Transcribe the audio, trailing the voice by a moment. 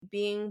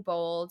being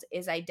bold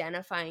is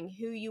identifying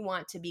who you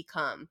want to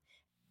become.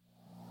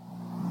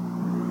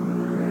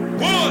 1,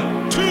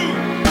 2,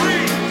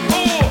 3,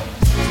 4.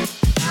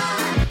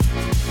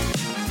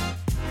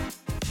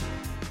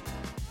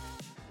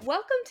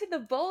 Welcome to the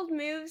Bold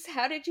Moves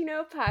How Did You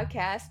Know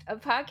podcast, a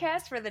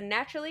podcast for the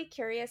naturally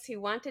curious who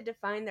want to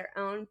define their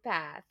own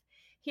path.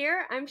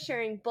 Here, I'm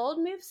sharing bold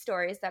move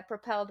stories that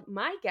propelled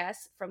my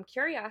guests from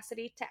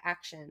curiosity to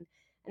action.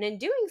 And in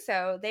doing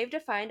so, they've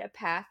defined a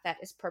path that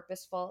is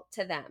purposeful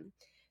to them.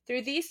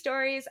 Through these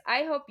stories,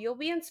 I hope you'll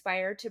be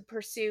inspired to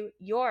pursue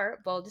your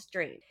boldest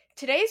dream.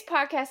 Today's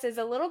podcast is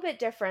a little bit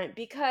different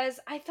because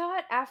I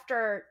thought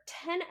after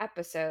 10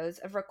 episodes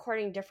of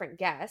recording different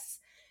guests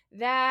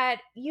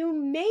that you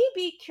may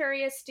be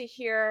curious to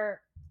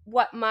hear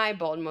what my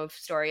bold move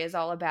story is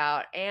all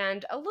about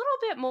and a little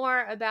bit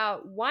more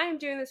about why I'm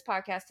doing this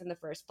podcast in the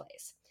first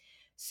place.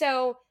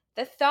 So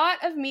the thought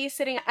of me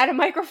sitting at a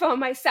microphone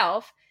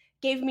myself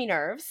gave me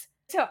nerves.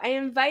 So I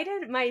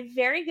invited my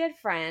very good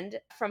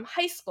friend from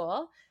high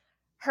school.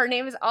 Her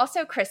name is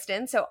also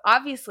Kristen, so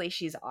obviously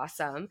she's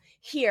awesome,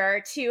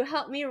 here to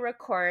help me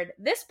record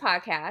this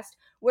podcast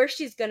where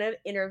she's going to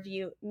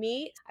interview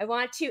me. I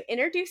want to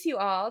introduce you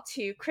all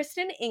to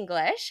Kristen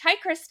English. Hi,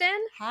 Kristen.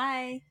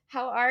 Hi.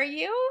 How are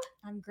you?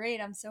 I'm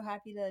great. I'm so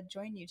happy to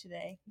join you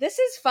today. This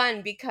is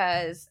fun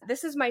because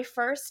this is my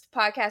first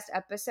podcast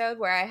episode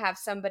where I have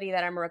somebody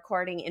that I'm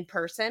recording in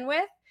person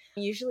with.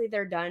 Usually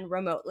they're done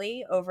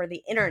remotely over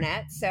the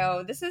internet.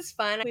 So this is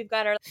fun. We've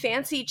got our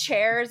fancy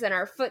chairs and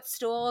our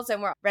footstools and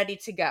we're ready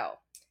to go.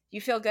 You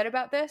feel good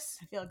about this?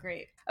 I feel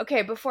great.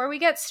 Okay, before we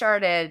get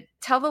started,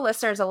 tell the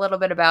listeners a little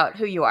bit about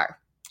who you are.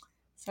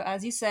 So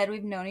as you said,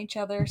 we've known each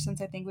other since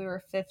I think we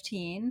were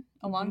 15,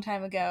 a long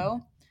time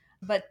ago.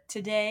 But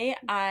today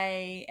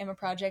I am a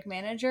project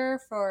manager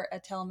for a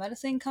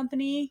telemedicine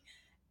company,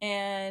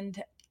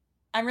 and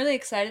I'm really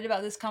excited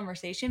about this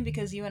conversation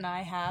because you and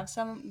I have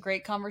some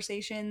great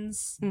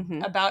conversations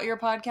about your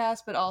podcast,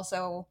 but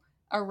also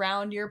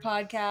around your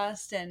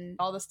podcast and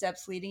all the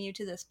steps leading you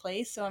to this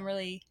place. So I'm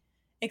really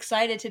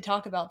excited to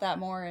talk about that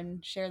more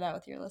and share that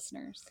with your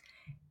listeners.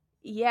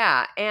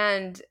 Yeah,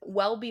 and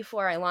well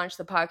before I launched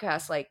the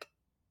podcast, like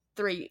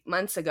 3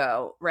 months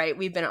ago, right,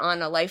 we've been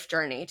on a life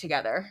journey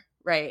together,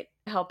 right,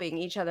 helping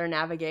each other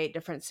navigate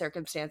different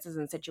circumstances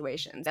and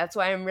situations. That's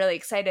why I'm really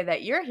excited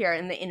that you're here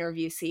in the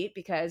interview seat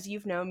because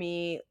you've known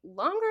me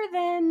longer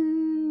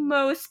than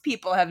most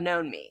people have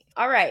known me.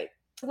 All right,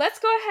 let's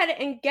go ahead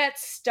and get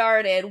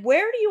started.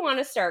 Where do you want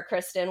to start,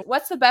 Kristen?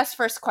 What's the best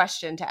first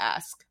question to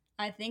ask?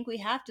 I think we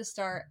have to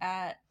start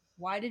at,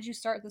 why did you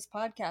start this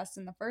podcast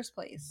in the first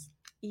place?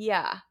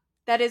 Yeah,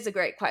 that is a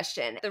great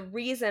question. The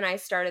reason I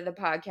started the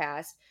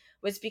podcast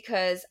was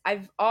because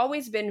I've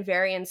always been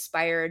very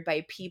inspired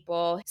by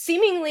people,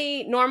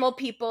 seemingly normal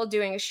people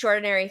doing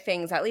extraordinary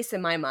things, at least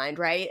in my mind,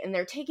 right? And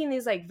they're taking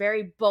these like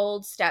very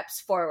bold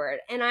steps forward.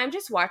 And I'm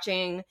just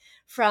watching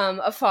from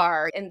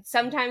afar. And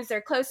sometimes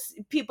they're close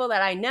people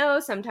that I know,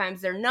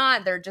 sometimes they're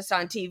not. They're just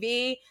on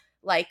TV,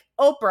 like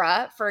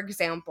Oprah, for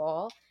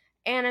example.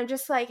 And I'm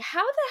just like,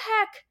 how the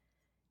heck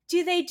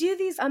do they do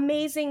these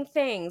amazing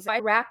things? I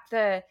wrap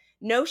the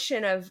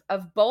notion of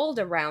bold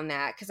around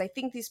that because I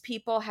think these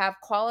people have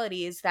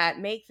qualities that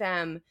make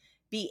them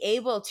be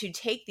able to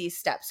take these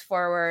steps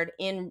forward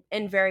in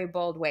very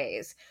bold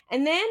ways.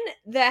 And then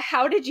the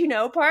how did you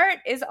know part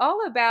is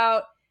all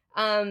about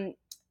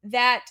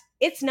that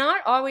it's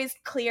not always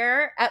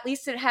clear, at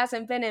least it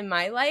hasn't been in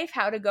my life,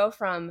 how to go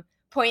from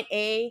point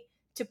A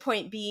to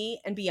point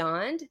B and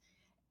beyond.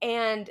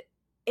 And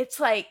it's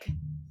like,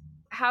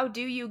 how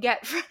do you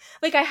get,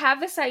 like, I have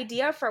this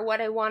idea for what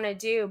I want to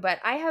do, but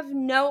I have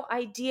no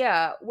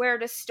idea where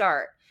to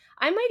start.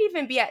 I might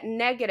even be at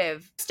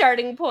negative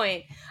starting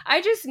point.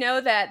 I just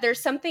know that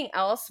there's something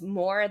else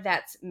more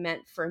that's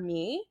meant for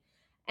me.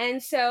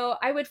 And so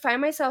I would find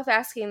myself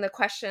asking the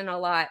question a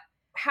lot,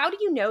 how do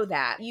you know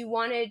that you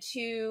wanted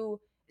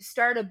to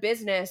start a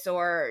business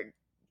or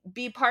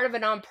be part of a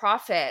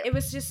nonprofit? It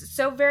was just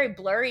so very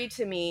blurry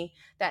to me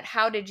that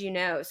how did you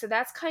know? So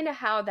that's kind of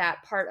how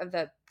that part of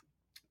the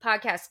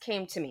podcast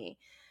came to me.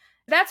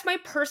 That's my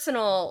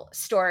personal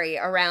story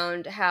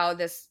around how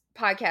this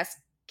podcast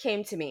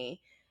came to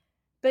me.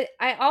 But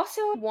I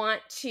also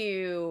want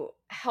to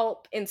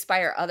help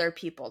inspire other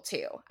people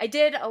too. I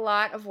did a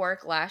lot of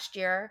work last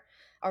year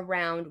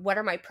around what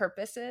are my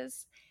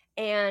purposes.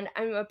 And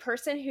I'm a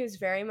person who's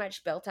very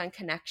much built on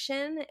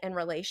connection and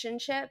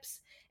relationships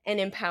and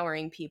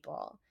empowering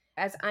people.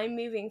 As I'm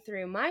moving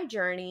through my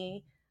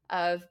journey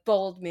of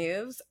bold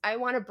moves, I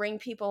want to bring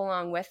people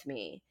along with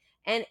me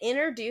and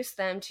introduce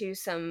them to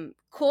some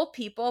cool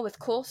people with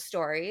cool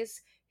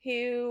stories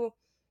who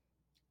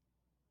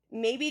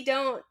maybe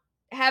don't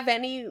have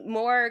any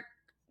more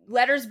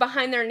letters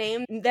behind their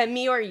name than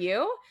me or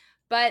you,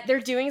 but they're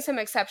doing some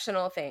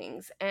exceptional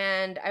things.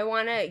 And I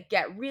want to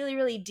get really,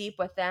 really deep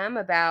with them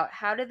about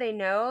how did they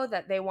know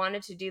that they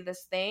wanted to do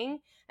this thing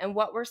and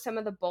what were some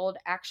of the bold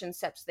action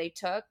steps they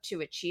took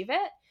to achieve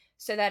it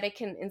so that it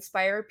can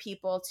inspire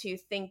people to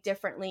think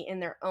differently in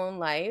their own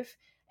life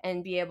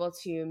and be able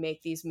to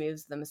make these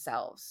moves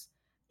themselves.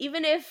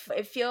 Even if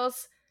it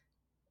feels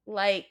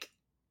like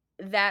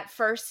that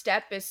first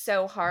step is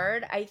so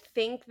hard, I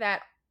think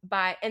that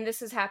and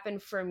this has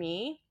happened for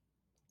me,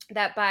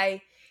 that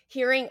by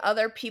hearing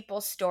other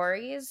people's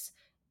stories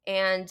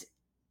and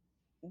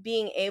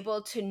being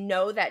able to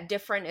know that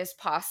different is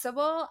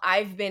possible,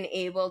 I've been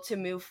able to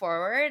move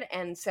forward.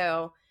 And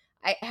so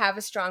I have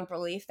a strong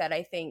belief that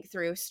I think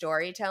through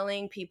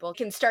storytelling, people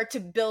can start to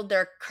build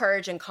their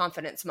courage and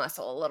confidence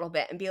muscle a little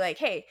bit and be like,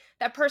 hey,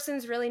 that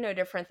person's really no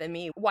different than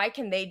me. Why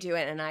can they do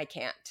it and I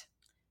can't?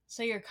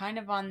 So you're kind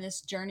of on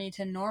this journey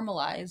to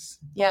normalize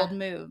Yeah. bold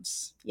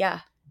moves.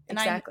 Yeah, And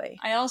exactly.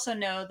 I also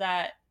know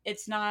that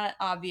it's not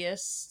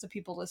obvious to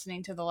people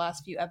listening to the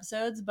last few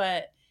episodes,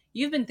 but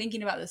you've been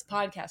thinking about this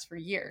podcast for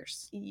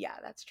years. Yeah,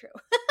 that's true.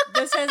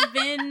 This has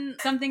been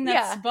something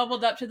that's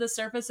bubbled up to the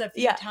surface a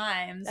few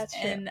times. That's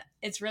true. And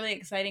it's really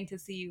exciting to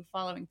see you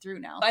following through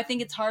now. I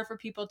think it's hard for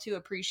people to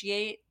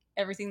appreciate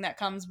everything that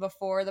comes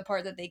before the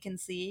part that they can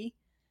see.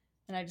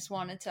 And I just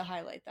wanted to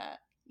highlight that.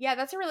 Yeah,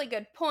 that's a really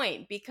good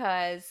point,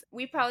 because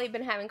we've probably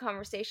been having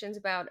conversations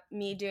about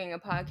me doing a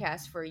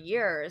podcast for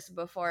years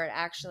before it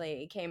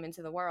actually came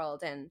into the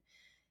world. And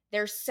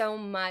there's so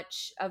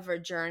much of a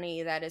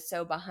journey that is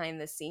so behind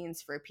the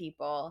scenes for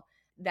people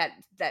that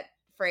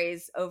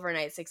phrase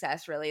overnight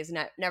success really is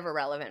never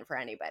relevant for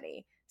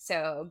anybody.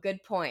 So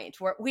good point.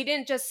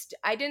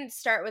 I didn't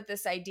start with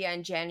this idea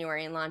in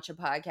January and launch a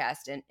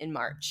podcast in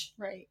March.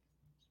 Right.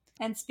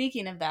 And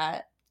speaking of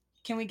that,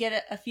 can we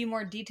get a few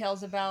more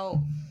details about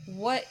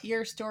what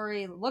your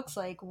story looks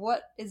like?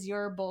 What is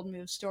your bold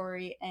move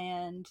story,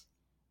 and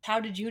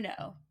how did you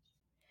know?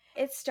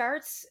 It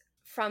starts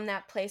from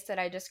that place that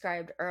I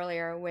described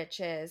earlier, which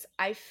is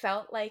I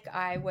felt like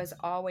I was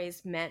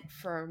always meant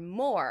for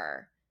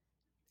more.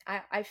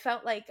 I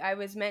felt like I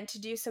was meant to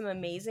do some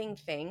amazing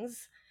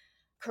things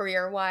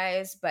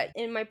career-wise, but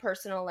in my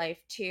personal life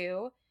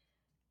too.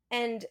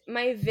 And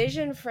my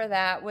vision for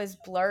that was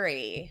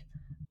blurry.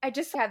 I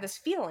just had this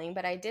feeling,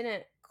 but I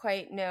didn't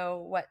quite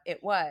know what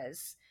it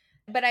was.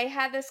 But I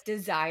had this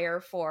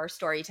desire for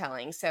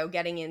storytelling. So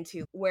getting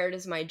into where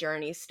does my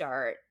journey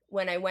start?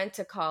 When I went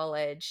to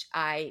college,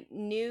 I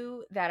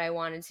knew that I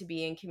wanted to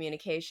be in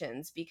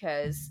communications,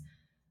 because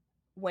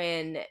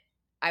when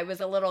I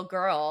was a little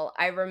girl,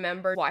 I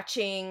remember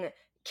watching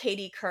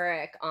Katie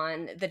Couric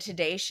on the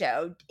Today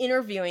Show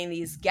interviewing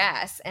these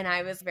guests, and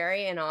I was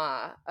very in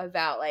awe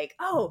about, like,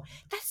 oh,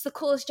 that's the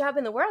coolest job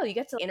in the world. You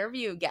get to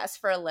interview guests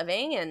for a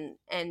living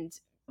and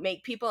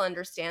make people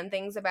understand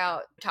things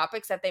about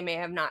topics that they may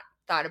have not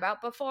thought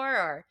about before,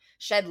 or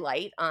shed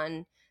light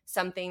on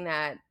something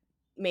that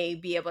may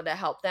be able to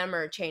help them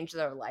or change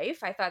their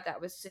life. I thought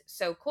that was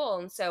so cool.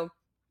 And so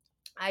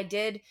I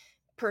did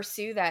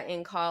pursue that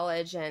in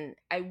college, and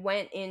I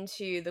went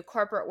into the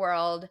corporate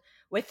world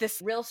with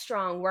this real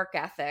strong work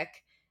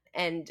ethic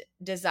and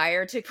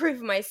desire to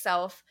prove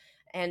myself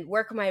and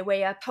work my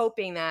way up,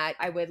 hoping that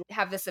I would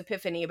have this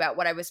epiphany about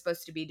what I was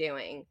supposed to be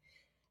doing.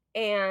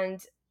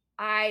 And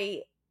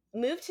I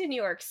moved to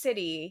New York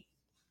City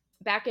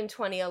back in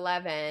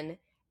 2011,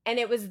 and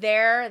it was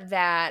there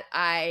that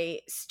I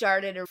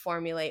started to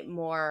formulate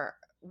more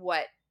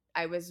what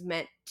I was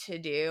meant to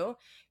do,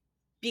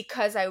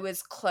 because I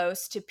was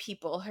close to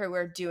people who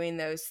were doing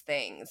those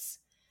things.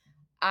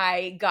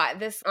 I got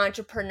this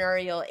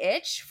entrepreneurial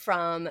itch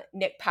from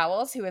Nick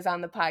Powell's, who was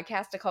on the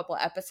podcast a couple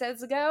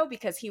episodes ago,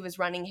 because he was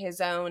running his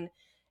own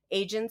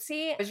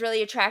agency. I was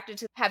really attracted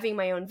to having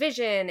my own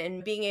vision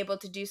and being able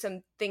to do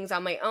some things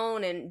on my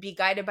own and be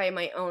guided by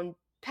my own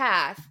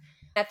path.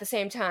 At the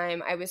same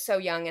time, I was so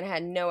young and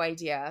had no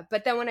idea.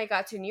 But then when I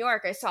got to New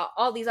York, I saw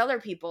all these other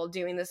people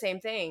doing the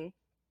same thing.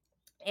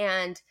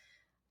 And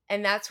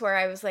that's where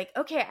I was like,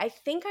 okay, I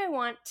think I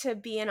want to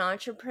be an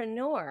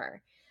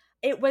entrepreneur.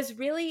 It was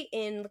really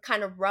in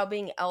kind of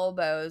rubbing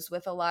elbows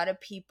with a lot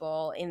of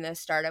people in the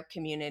startup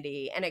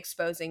community and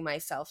exposing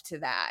myself to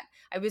that.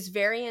 I was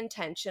very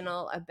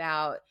intentional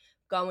about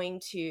going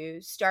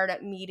to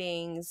startup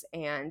meetings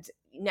and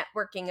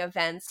networking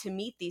events to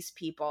meet these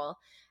people.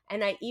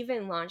 And I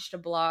even launched a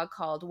blog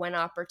called When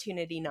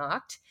Opportunity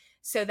Knocked,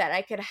 so that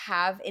I could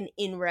have an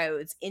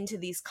inroads into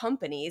these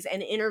companies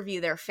and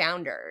interview their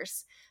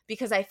founders,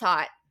 because I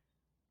thought,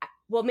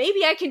 well,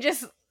 maybe I can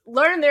just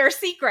learn their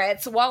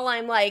secrets while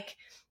I'm like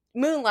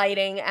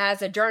moonlighting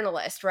as a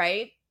journalist,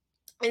 right?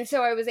 And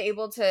so I was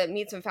able to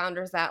meet some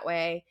founders that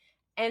way.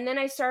 And then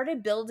I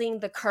started building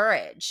the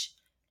courage.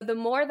 The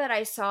more that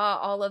I saw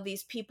all of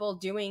these people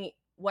doing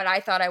what I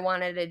thought I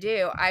wanted to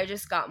do, I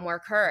just got more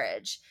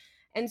courage.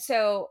 And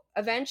so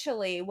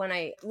eventually, when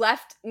I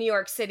left New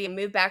York City and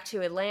moved back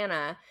to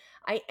Atlanta,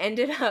 I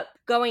ended up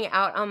going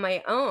out on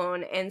my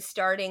own and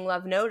starting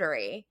Love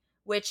Notary,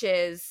 which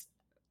is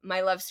my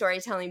love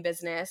storytelling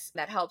business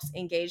that helps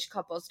engaged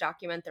couples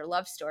document their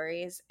love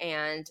stories,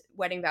 and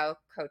wedding vow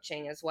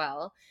coaching as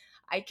well.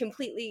 I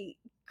completely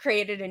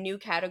created a new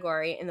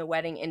category in the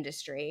wedding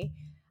industry,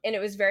 and it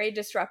was very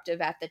disruptive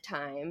at the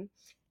time.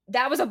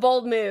 that was a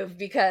bold move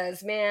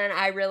because, man,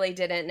 I really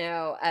didn't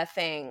know a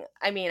thing.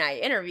 I mean, I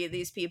interviewed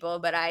these people,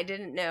 but I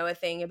didn't know a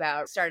thing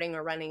about starting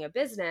or running a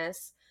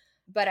business.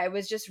 But I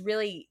was just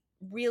really,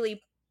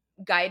 really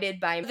guided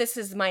by, this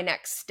is my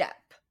next step.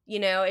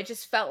 It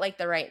just felt like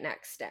the right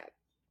next step.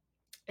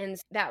 And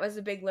that was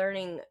a big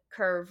learning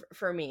curve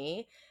for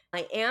me.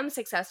 I am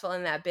successful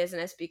in that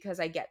business because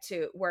I get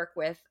to work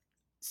with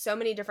so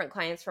many different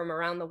clients from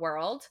around the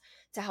world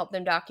to help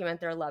them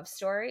document their love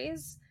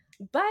stories.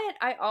 But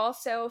I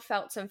also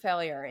felt some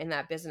failure in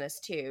that business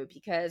too,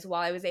 because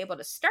while I was able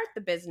to start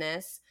the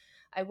business,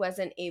 I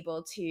wasn't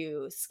able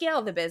to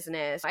scale the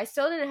business. I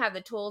still didn't have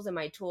the tools in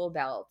my tool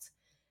belt.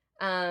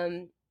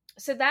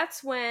 So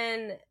that's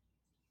when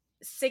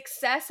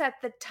success at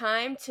the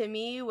time to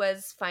me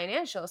was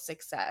financial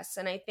success.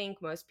 And I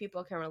think most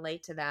people can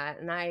relate to that.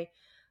 And I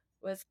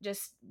was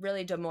just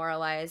really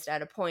demoralized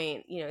at a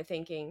point,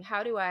 thinking,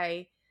 how do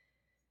I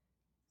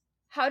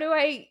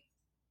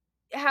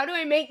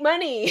make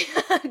money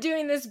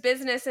doing this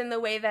business in the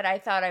way that I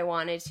thought I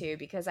wanted to,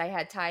 because I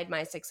had tied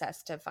my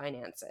success to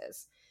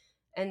finances.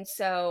 And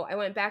so I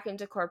went back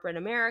into corporate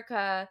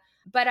America,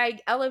 but I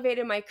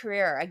elevated my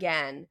career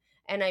again,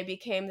 and I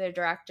became the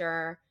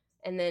director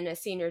and then a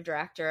senior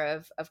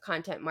director of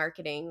content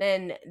marketing.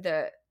 Then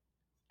the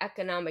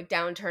economic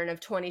downturn of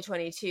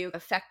 2022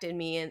 affected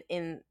me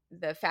in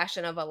the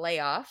fashion of a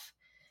layoff.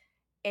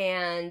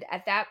 And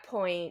at that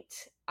point,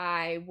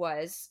 I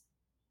was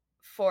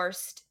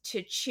forced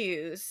to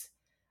choose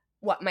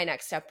what my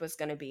next step was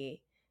going to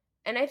be.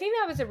 And I think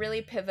that was a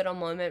really pivotal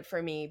moment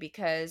for me,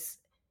 because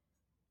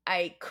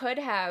I could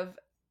have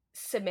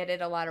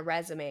submitted a lot of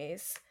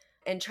resumes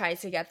and tried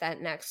to get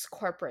that next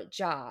corporate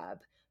job,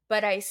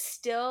 but I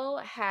still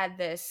had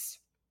this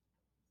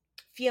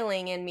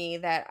feeling in me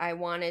that I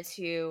wanted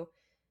to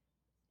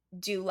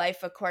do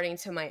life according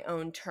to my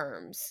own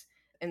terms.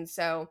 And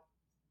so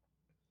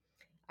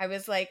I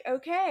was like,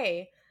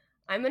 okay,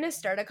 I'm going to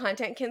start a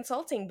content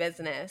consulting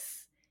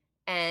business.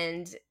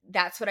 And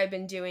that's what I've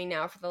been doing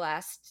now for the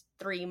last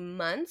 3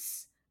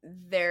 months.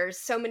 There's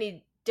so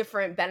many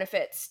different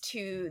benefits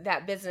to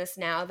that business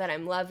now that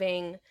I'm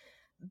loving,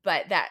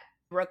 but that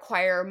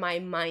require my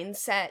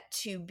mindset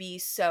to be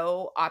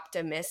so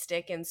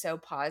optimistic and so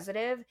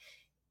positive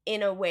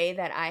in a way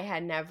that I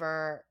had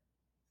never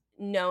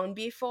known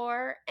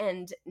before.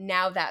 And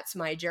now that's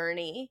my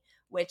journey,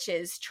 which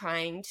is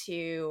trying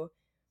to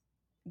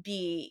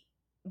be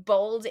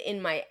bold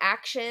in my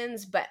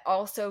actions, but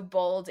also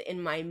bold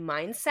in my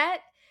mindset.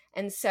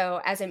 And so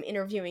as I'm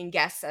interviewing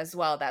guests as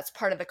well, that's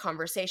part of the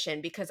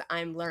conversation, because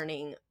I'm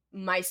learning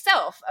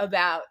myself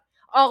about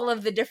all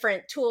of the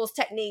different tools,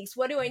 techniques.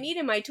 What do I need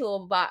in my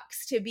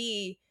toolbox to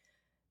be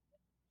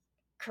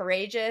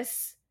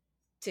courageous,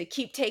 to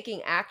keep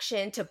taking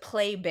action, to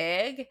play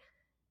big?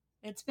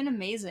 It's been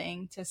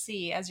amazing to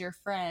see as your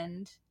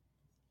friend.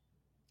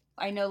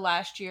 I know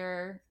last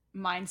year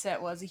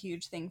mindset was a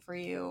huge thing for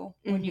you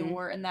when you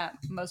were in that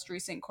most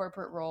recent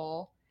corporate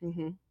role.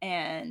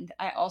 And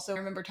I also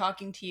remember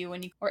talking to you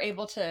when you were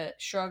able to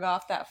shrug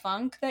off that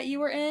funk that you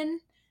were in.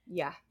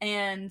 Yeah.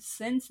 And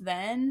since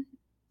then,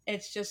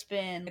 it's just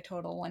been a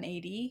total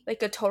 180.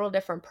 Like a total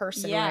different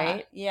person,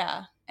 right?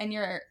 Yeah. And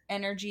your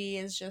energy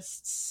is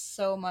just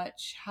so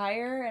much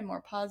higher and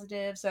more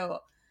positive. So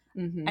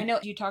I know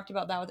you talked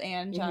about that with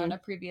Ange on a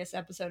previous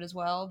episode as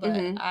well, but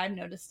I've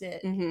noticed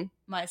it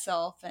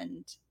myself,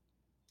 and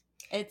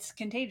it's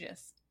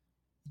contagious.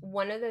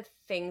 One of the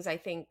things I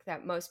think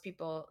that most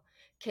people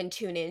can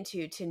tune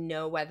into to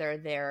know whether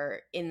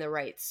they're in the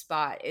right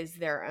spot is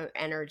their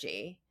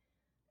energy.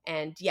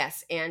 And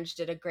yes, Ange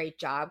did a great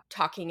job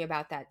talking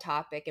about that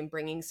topic and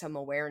bringing some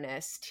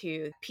awareness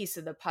to the piece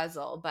of the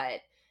puzzle.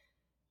 But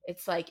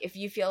it's like, if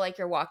you feel like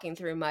you're walking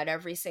through mud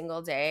every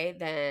single day,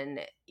 then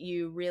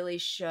you really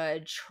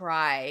should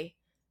try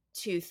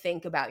to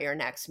think about your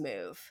next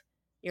move,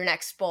 your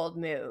next bold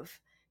move,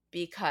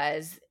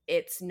 because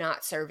it's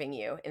not serving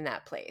you in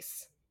that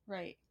place.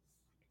 Right.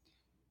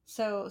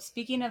 So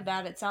speaking of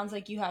that, it sounds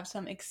like you have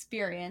some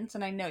experience,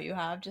 and I know you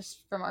have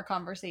just from our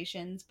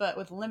conversations, but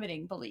with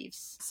limiting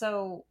beliefs.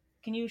 So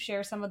can you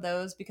share some of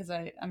those? Because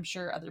I'm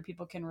sure other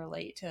people can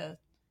relate to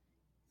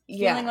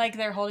feeling like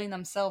they're holding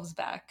themselves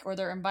back, or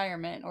their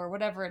environment, or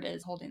whatever it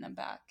is holding them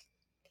back.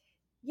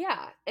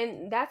 Yeah,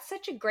 and that's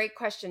such a great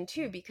question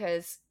too,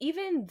 because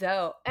even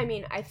though, I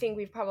mean, I think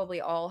we've probably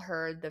all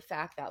heard the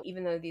fact that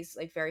even though these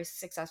like very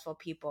successful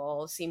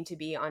people seem to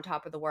be on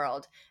top of the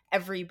world,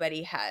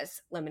 everybody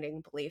has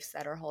limiting beliefs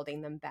that are holding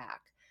them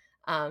back.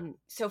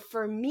 So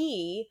for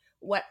me,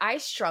 what I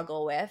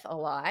struggle with a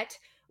lot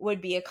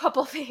would be a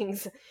couple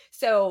things.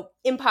 So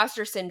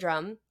imposter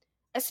syndrome,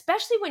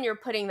 especially when you're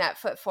putting that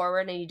foot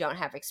forward and you don't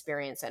have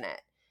experience in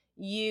it,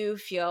 you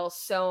feel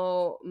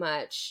so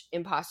much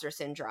imposter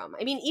syndrome.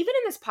 I mean, even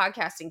in this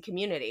podcasting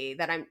community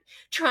that I'm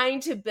trying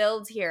to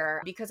build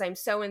here, because I'm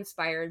so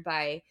inspired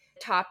by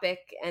the topic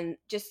and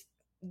just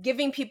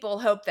giving people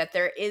hope that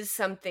there is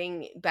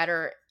something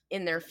better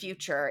in their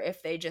future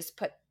if they just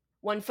put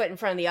one foot in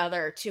front of the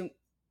other to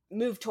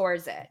move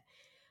towards it.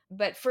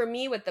 But for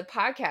me with the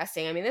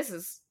podcasting, I mean, this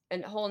is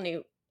a whole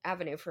new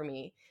avenue for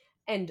me.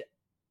 And,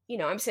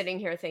 I'm sitting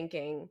here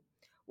thinking,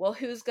 well,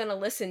 who's going to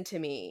listen to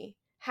me?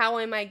 How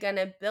am I going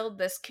to build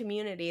this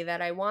community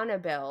that I want to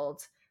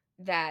build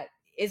that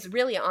is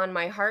really on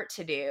my heart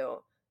to do?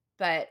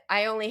 But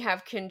I only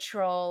have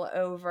control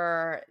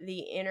over the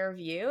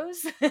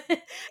interviews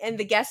and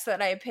the guests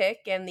that I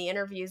pick and the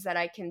interviews that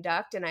I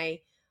conduct. And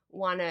I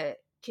want to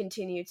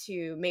continue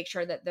to make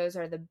sure that those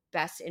are the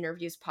best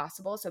interviews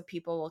possible so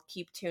people will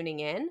keep tuning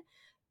in.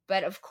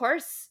 But of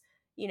course,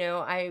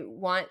 I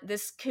want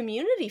this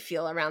community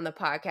feel around the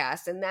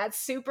podcast, and that's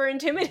super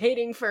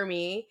intimidating for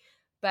me.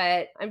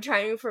 But I'm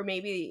trying for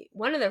maybe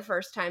one of the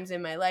first times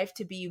in my life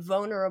to be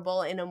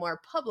vulnerable in a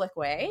more public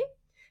way.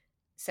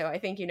 So I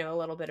think you know a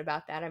little bit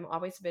about that. I've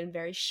always been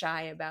very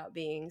shy about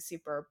being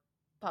super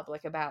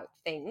public about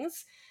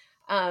things.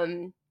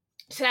 So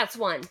that's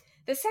one.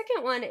 The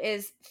second one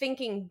is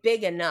thinking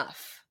big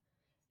enough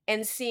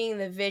and seeing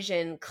the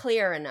vision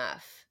clear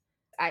enough.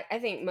 I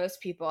think most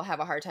people have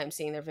a hard time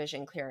seeing their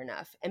vision clear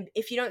enough. And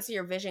if you don't see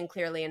your vision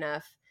clearly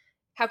enough,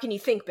 how can you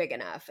think big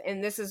enough?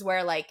 And this is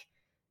where like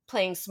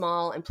playing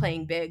small and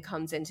playing big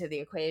comes into the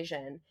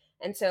equation.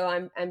 And so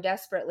I'm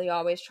desperately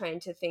always trying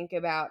to think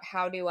about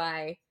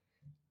am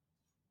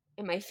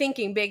I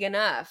thinking big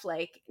enough?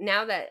 Like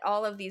now that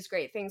all of these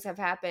great things have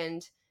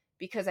happened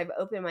because I've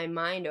opened my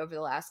mind over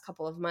the last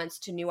couple of months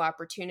to new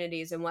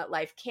opportunities and what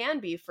life can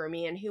be for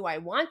me and who I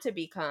want to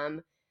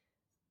become.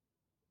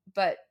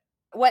 But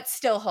what's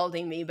still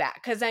holding me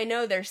back? Because I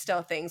know there's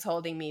still things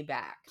holding me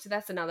back. So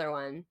that's another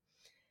one.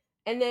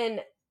 And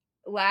then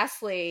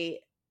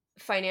lastly,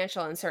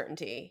 financial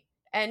uncertainty.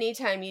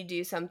 Anytime you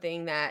do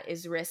something that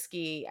is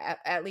risky,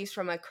 at least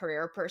from a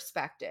career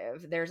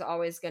perspective, there's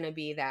always going to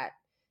be that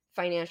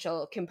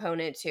financial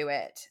component to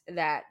it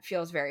that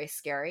feels very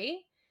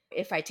scary.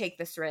 If I take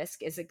this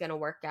risk, is it going to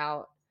work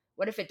out?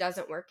 What if it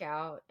doesn't work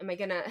out? Am I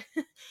going to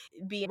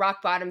be a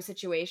rock bottom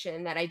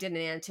situation that I didn't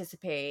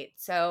anticipate?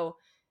 So,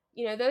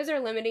 those are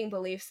limiting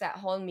beliefs that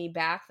hold me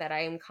back that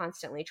I am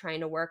constantly trying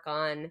to work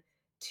on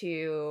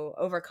to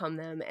overcome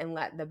them and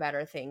let the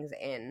better things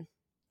in.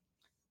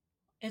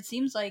 It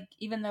seems like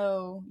even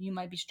though you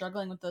might be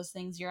struggling with those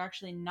things, you're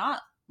actually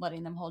not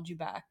letting them hold you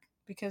back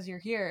because you're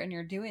here and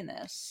you're doing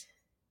this,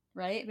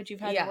 right? But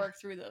you've had to work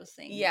through those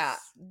things. Yeah.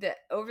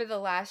 Over the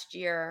last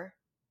year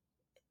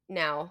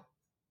now,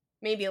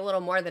 maybe a little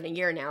more than a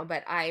year now,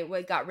 but I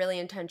got really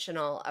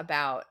intentional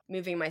about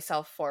moving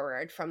myself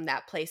forward from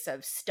that place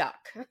of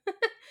stuck.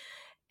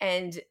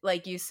 And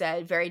like you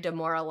said, very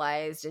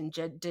demoralized and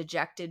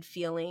dejected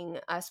feeling,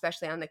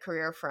 especially on the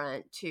career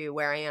front, to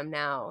where I am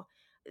now.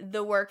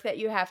 The work that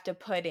you have to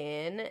put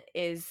in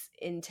is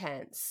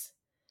intense.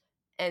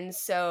 And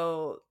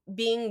so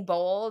being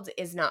bold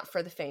is not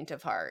for the faint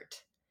of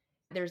heart.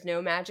 There's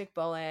no magic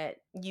bullet.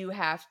 You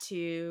have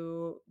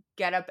to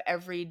get up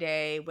every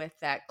day with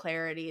that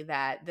clarity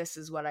that this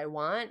is what I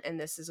want and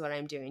this is what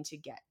I'm doing to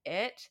get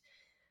it.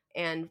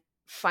 And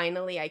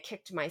finally, I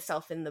kicked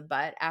myself in the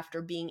butt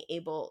after being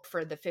able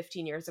for the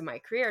 15 years of my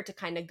career to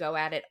kind of go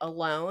at it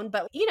alone,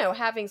 but,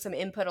 having some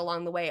input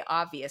along the way,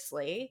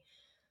 obviously.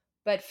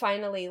 But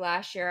finally,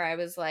 last year, I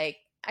was like,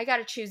 I got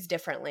to choose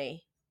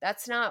differently.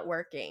 That's not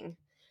working.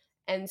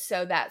 And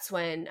so that's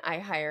when I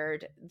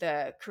hired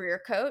the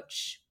career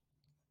coach.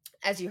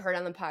 As you heard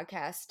on the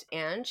podcast,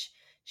 Ange,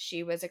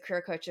 she was a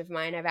career coach of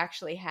mine. I've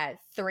actually had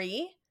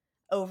 3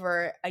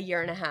 over a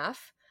year and a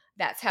half.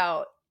 That's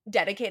how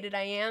dedicated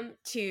I am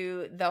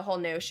to the whole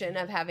notion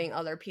of having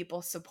other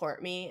people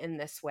support me in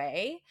this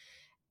way.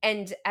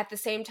 And at the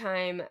same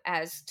time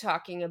as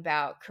talking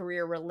about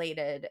career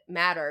related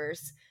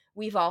matters,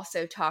 we've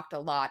also talked a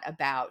lot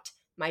about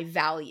my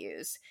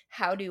values.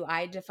 How do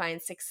I define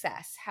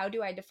success? How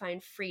do I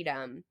define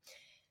freedom?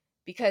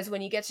 Because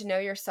when you get to know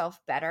yourself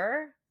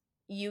better,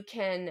 you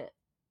can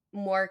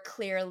more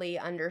clearly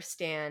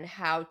understand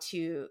how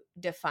to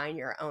define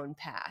your own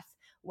path.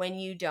 When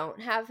you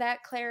don't have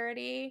that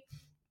clarity,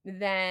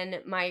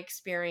 then my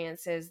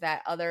experience is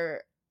that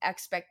other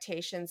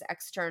expectations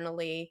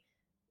externally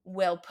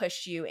will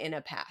push you in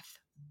a path.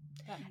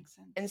 That makes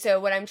sense. And so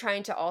what I'm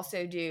trying to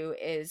also do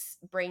is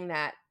bring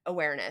that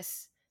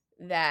awareness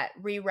that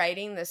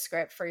rewriting the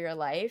script for your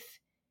life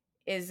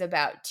is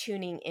about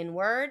tuning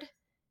inward,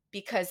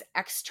 because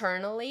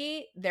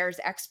externally there's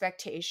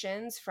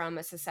expectations from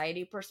a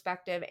society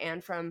perspective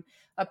and from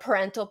a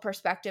parental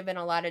perspective in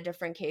a lot of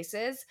different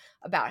cases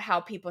about how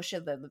people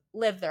should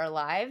live their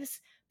lives,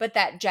 but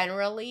that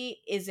generally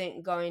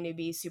isn't going to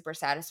be super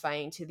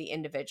satisfying to the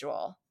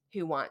individual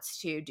who wants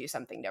to do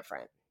something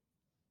different.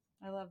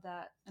 I love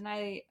that. And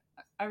I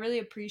really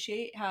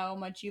appreciate how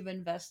much you've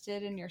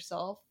invested in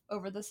yourself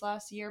over this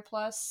last year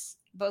plus,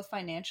 both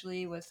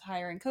financially with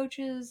hiring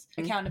coaches,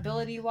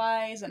 accountability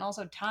wise, and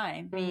also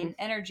time. I mean,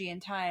 energy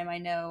and time I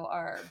know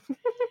are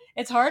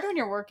it's hard when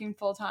you're working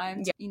full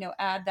time to,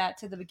 add that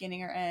to the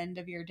beginning or end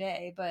of your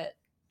day, but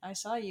I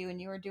saw you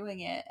and you were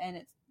doing it,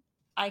 and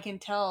I can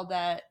tell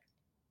that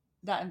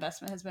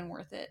investment has been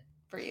worth it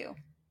for you.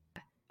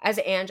 As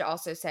Ange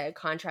also said,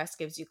 contrast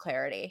gives you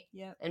clarity.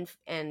 Yep.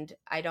 And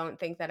I don't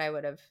think that I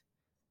would have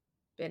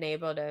been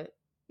able to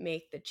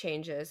make the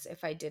changes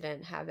if I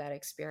didn't have that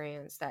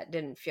experience that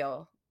didn't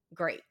feel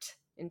great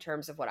in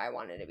terms of what I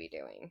wanted to be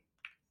doing.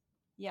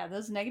 Yeah,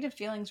 those negative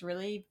feelings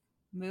really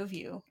move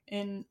you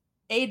in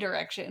a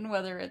direction,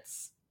 whether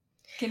it's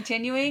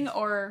continuing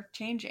or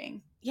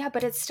changing. Yeah,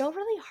 but it's still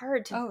really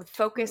hard to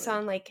focus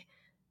totally. on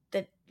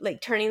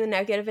like turning the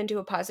negative into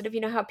a positive. You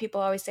know how people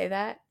always say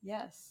that?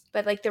 Yes.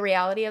 But like the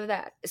reality of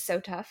that is so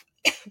tough.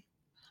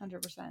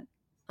 100%.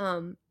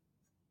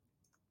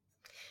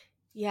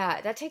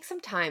 Yeah, that takes some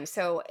time.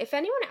 So if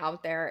anyone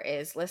out there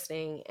is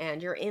listening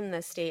and you're in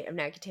the state of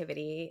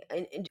negativity,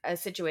 and a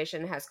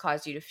situation has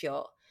caused you to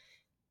feel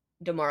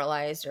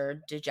demoralized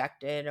or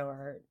dejected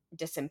or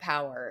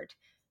disempowered,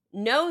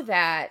 know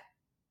that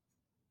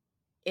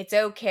it's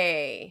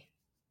okay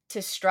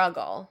to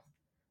struggle,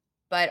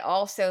 but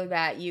also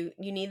that you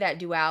need that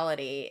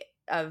duality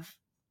of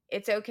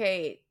it's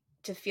okay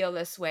to feel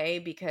this way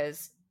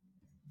because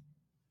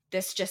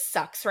this just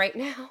sucks right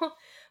now,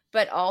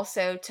 but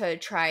also to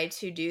try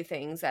to do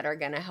things that are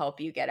going to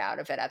help you get out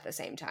of it at the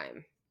same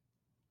time.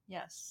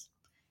 Yes.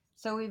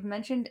 So we've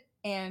mentioned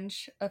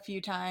Ange a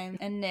few times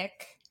and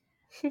Nick.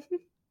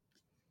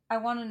 I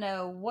want to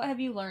know, what have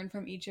you learned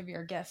from each of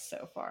your guests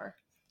so far?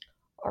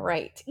 All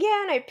right.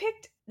 Yeah, and I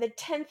picked the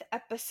 10th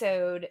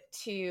episode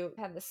to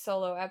have the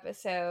solo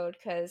episode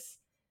because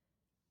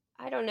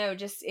I don't know,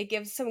 just it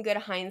gives some good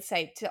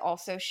hindsight to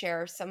also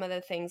share some of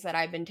the things that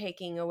I've been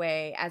taking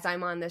away as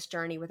I'm on this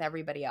journey with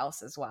everybody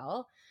else as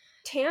well.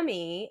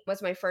 Tammy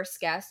was my first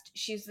guest.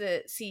 She's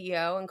the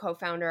CEO and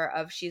co-founder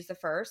of She's the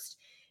First.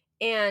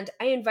 And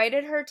I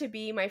invited her to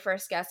be my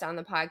first guest on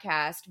the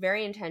podcast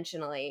very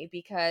intentionally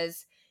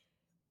because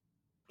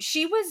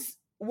she was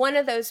one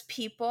of those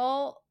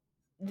people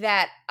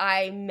that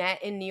I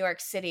met in New York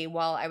City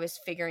while I was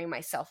figuring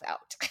myself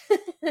out.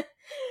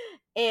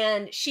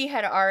 And she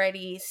had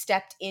already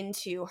stepped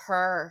into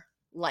her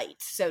light,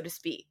 so to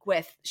speak,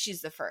 with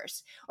She's the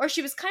First. Or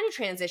she was kind of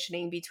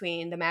transitioning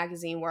between the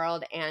magazine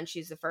world and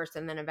She's the First,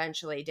 and then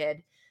eventually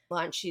did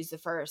launch She's the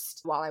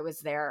First while I was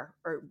there,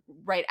 or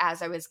right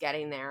as I was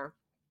getting there.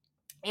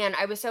 And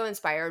I was so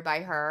inspired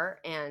by her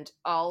and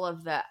all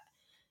of the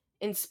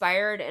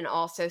inspired and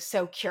also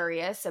so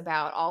curious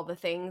about all the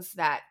things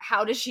that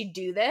how does she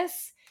do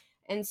this?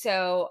 And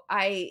so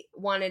I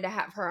wanted to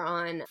have her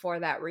on for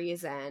that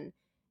reason.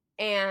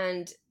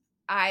 And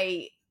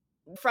I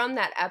from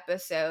that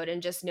episode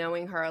and just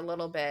knowing her a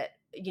little bit,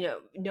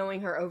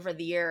 knowing her over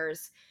the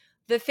years,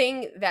 the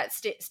thing that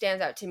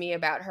stands out to me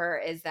about her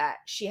is that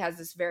she has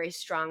this very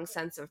strong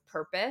sense of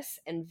purpose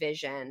and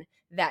vision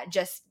that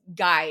just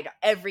guide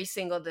every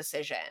single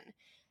decision.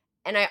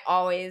 And I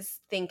always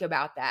think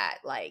about that,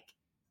 like,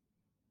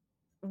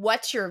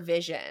 what's your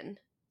vision?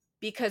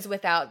 Because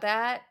without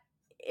that,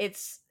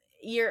 it's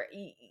you're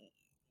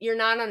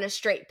not on a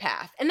straight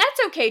path. And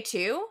that's okay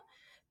too.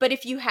 But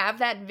if you have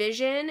that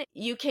vision,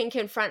 you can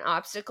confront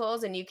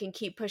obstacles and you can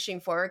keep pushing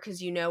forward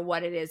because you know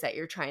what it is that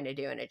you're trying to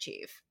do and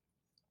achieve.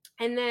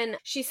 And then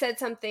she said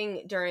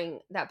something during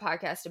that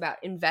podcast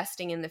about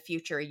investing in the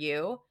future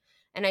you.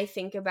 And I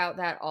think about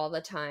that all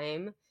the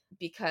time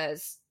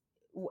because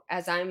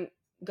as I'm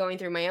going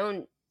through my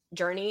own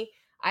journey,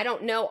 I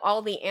don't know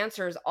all the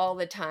answers all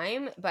the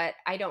time, but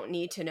I don't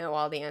need to know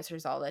all the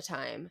answers all the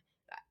time.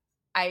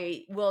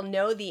 I will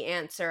know the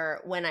answer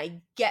when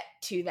I get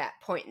to that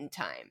point in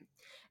time.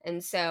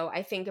 And so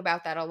I think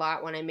about that a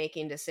lot when I'm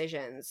making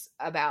decisions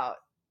about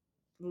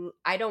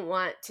I don't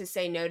want to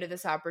say no to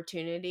this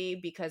opportunity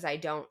because I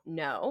don't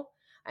know.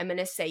 I'm going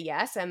to say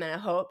yes. I'm going to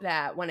hope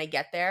that when I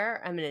get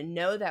there, I'm going to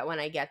know that when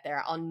I get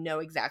there, I'll know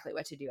exactly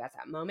what to do at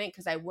that moment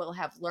because I will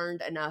have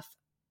learned enough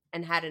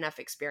and had enough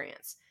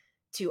experience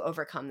to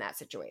overcome that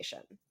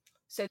situation.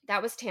 So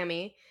that was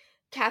Tammy.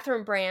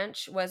 Catherine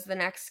Branch was the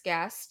next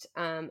guest,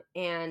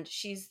 and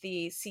she's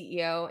the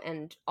CEO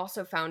and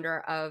also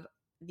founder of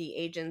the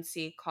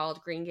agency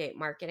called Green Gate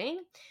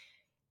Marketing.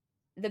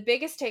 The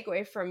biggest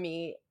takeaway from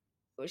me,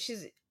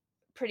 she's a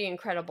pretty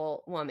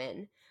incredible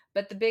woman,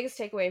 but the biggest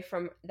takeaway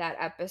from that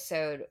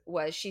episode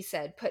was she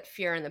said, put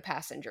fear in the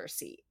passenger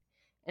seat.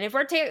 And if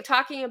we're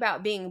talking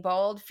about being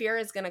bold, fear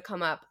is going to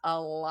come up a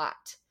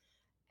lot.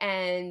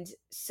 And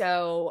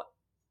so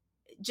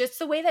just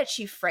the way that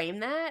she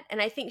framed that,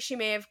 and I think she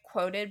may have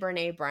quoted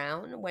Brene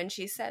Brown when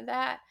she said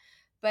that,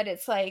 but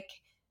it's like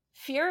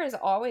fear is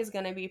always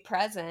going to be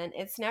present.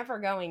 It's never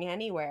going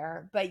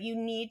anywhere, but you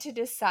need to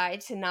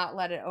decide to not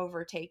let it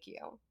overtake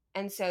you.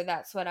 And so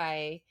that's what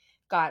I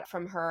got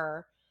from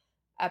her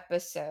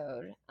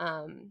episode.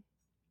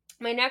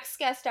 My next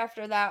guest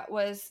after that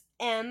was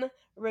M.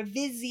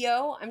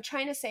 Revisio. I'm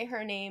trying to say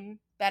her name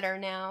better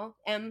now.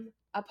 M,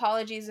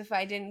 apologies if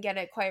I didn't get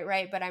it quite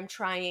right, but I'm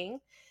trying.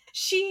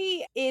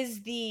 She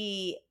is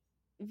the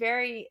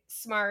very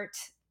smart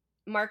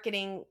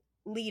marketing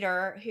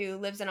leader who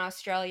lives in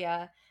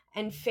Australia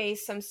and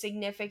faced some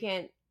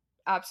significant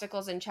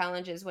obstacles and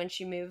challenges when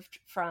she moved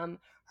from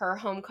her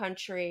home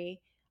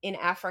country in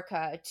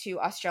Africa to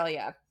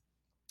Australia.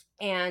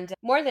 And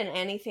more than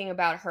anything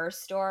about her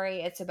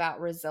story, it's about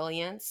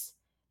resilience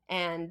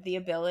and the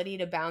ability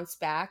to bounce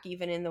back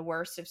even in the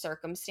worst of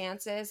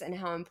circumstances, and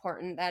how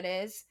important that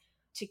is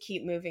to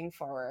keep moving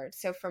forward.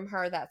 So from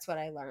her, that's what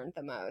I learned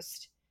the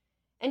most.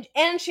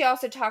 And she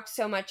also talked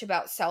so much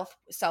about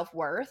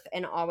self-worth,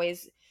 and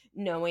always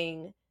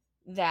knowing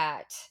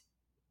that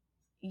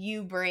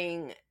you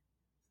bring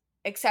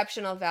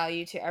exceptional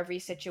value to every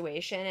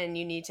situation, and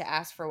you need to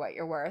ask for what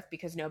you're worth,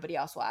 because nobody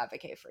else will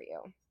advocate for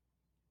you.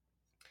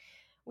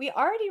 We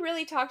already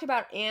really talked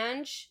about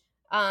Ange,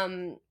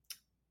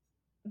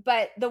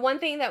 but the one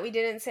thing that we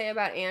didn't say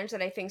about Ange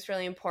that I think is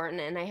really important,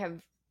 and I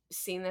have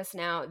seen this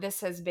now,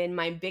 this has been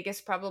my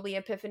biggest probably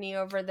epiphany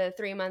over the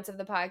 3 months of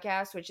the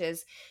podcast, which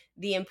is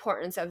the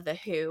importance of the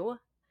who.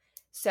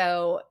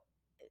 So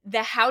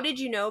the how did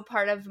you know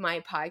part of my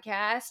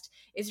podcast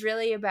is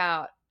really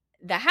about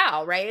the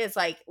how, right? It's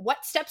like,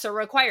 what steps are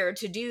required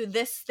to do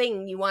this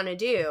thing you want to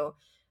do?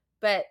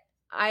 But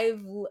I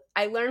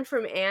learned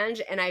from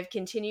Ange, and I've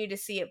continued to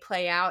see it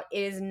play out.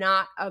 It is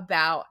not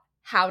about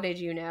how did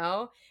you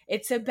know?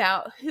 It's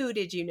about who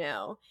did you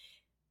know?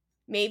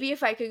 Maybe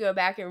if I could go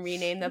back and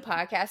rename the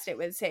podcast, it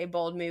would say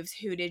Bold Moves,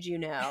 Who Did You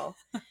Know?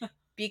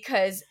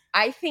 Because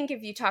I think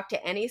if you talk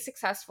to any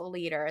successful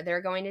leader,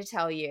 they're going to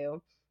tell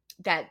you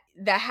that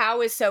the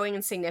how is so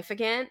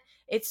insignificant.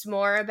 It's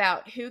more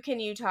about who can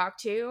you talk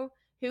to,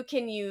 who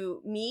can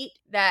you meet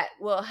that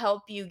will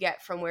help you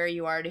get from where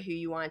you are to who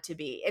you want to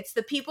be. It's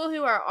the people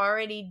who are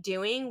already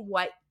doing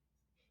what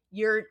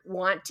you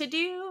want to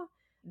do.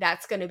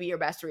 That's going to be your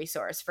best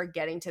resource for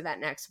getting to that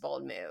next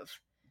bold move.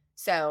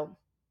 So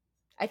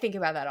I think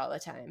about that all the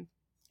time,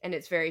 and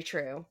it's very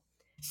true.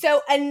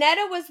 So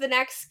Annetta was the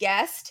next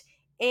guest,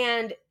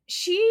 and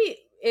she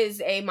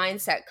is a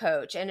mindset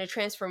coach and a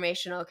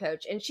transformational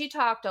coach. And she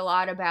talked a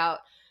lot about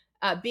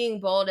being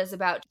bold is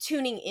about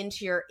tuning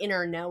into your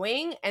inner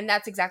knowing. And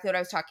that's exactly what I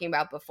was talking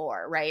about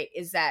before, right?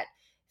 Is that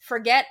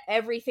forget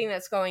everything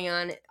that's going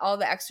on, all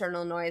the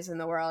external noise in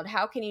the world.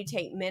 How can you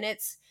take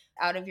minutes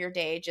out of your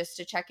day just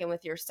to check in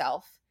with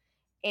yourself?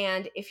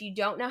 And if you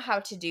don't know how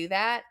to do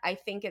that, I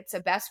think it's a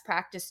best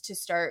practice to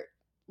start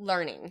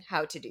learning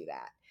how to do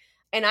that.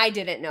 And I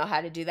didn't know how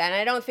to do that. And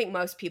I don't think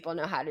most people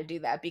know how to do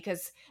that,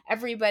 because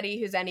everybody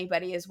who's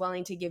anybody is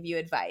willing to give you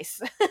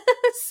advice.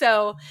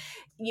 So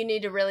you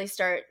need to really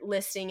start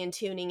listening and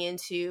tuning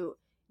into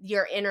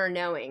your inner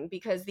knowing,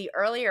 because the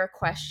earlier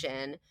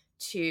question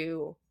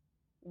to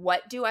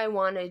what do I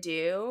want to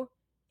do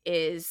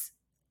is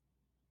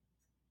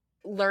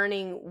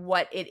learning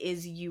what it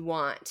is you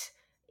want.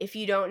 If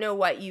you don't know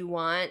what you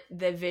want,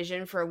 the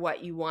vision for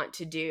what you want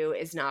to do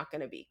is not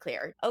going to be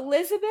clear.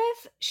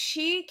 Elizabeth,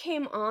 she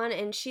came on,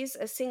 and she's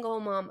a single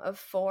mom of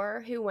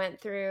 4 who went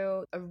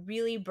through a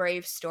really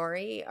brave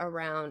story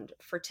around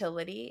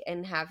fertility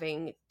and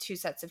having 2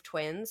 sets of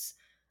twins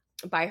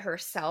by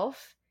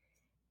herself.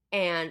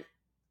 And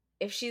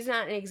if she's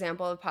not an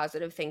example of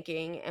positive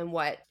thinking and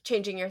what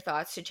changing your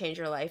thoughts to change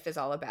your life is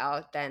all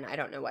about, then I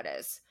don't know what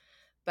is.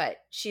 But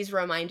she's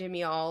reminded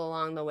me all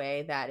along the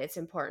way that it's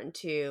important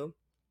to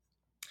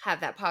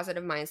have that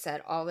positive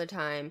mindset all the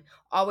time,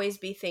 always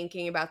be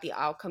thinking about the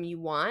outcome you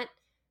want,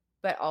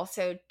 but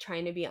also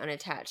trying to be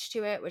unattached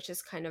to it, which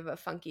is kind of a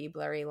funky,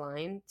 blurry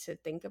line to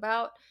think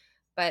about.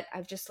 But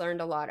I've just learned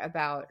a lot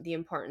about the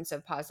importance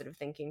of positive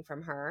thinking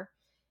from her.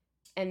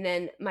 And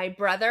then my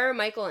brother,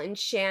 Michael, and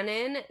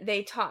Shannon,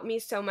 they taught me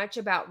so much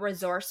about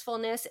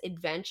resourcefulness,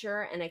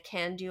 adventure, and a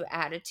can-do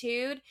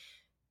attitude.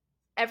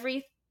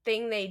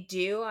 Everything they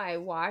do, I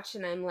watch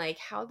and I'm like,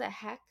 how the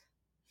heck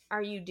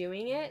are you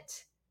doing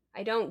it?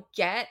 I don't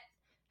get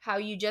how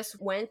you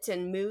just went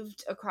and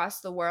moved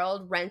across the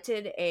world,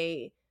 rented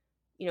a,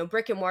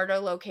 brick and mortar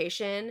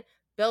location,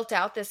 built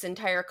out this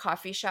entire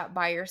coffee shop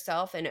by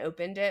yourself and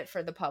opened it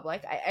for the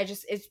public. I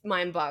just, it's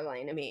mind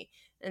boggling to me.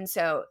 And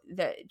so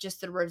the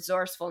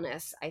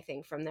resourcefulness, I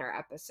think, from their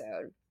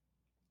episode.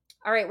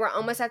 All right, we're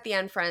almost at the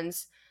end,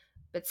 friends,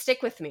 but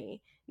stick with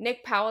me.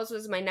 Nick Powells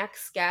was my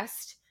next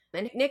guest.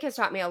 And Nick has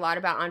taught me a lot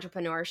about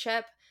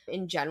entrepreneurship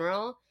in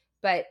general,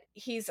 but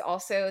he's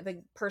also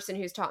the person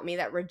who's taught me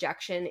that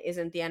rejection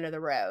isn't the end of the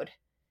road.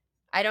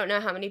 I don't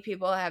know how many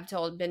people have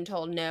been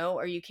told no,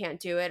 or you can't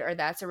do it, or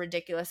that's a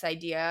ridiculous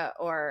idea,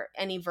 or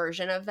any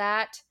version of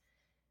that.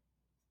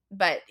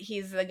 But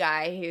he's the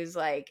guy who's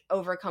like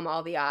overcome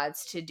all the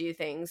odds to do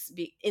things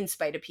in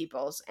spite of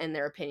people's and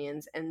their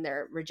opinions and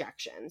their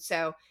rejection.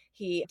 So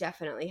he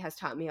definitely has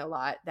taught me a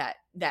lot that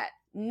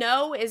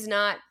no is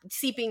not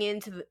seeping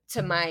into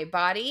my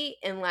body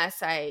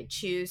unless I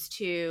choose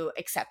to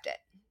accept it.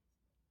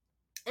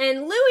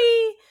 And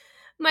Louis,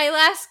 my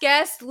last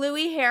guest,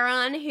 Louis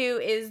Heron, who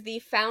is the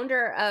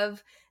founder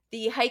of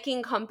the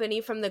hiking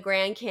company from the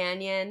Grand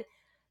Canyon.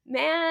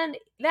 Man,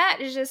 that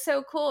is just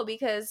so cool,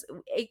 because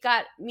it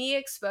got me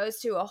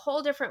exposed to a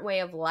whole different way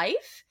of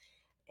life.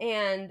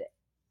 And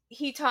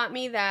he taught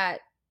me that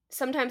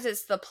sometimes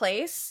it's the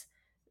place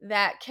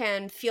that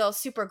can feel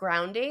super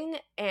grounding,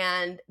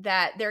 and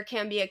that there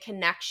can be a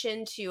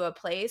connection to a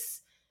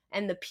place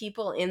and the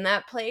people in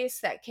that place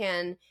that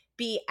can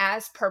be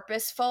as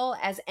purposeful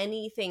as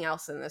anything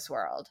else in this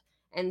world.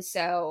 And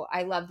so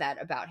I love that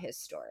about his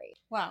story.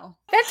 Wow.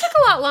 That took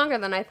a lot longer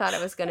than I thought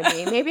it was going to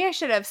be. Maybe I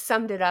should have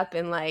summed it up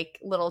in like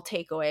little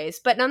takeaways,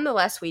 but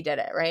nonetheless, we did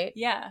it, right?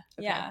 Yeah.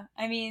 Okay. Yeah.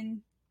 I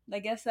mean, I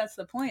guess that's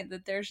the point,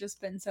 that there's just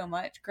been so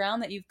much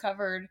ground that you've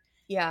covered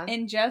Yeah.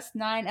 in just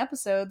 9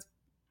 episodes.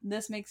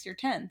 This makes your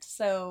 10th.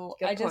 So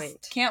Good I just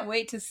point. can't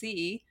wait to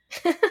see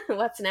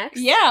What's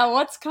next? Yeah,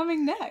 what's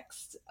coming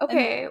next?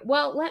 Okay,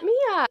 well, let me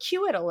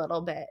cue it a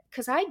little bit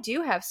because I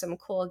do have some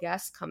cool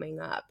guests coming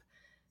up.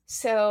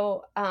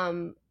 So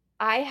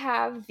I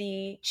have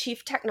the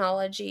Chief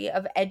Technology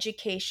of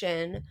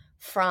Education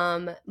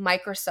from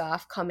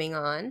Microsoft coming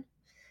on.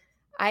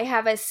 I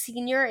have a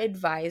senior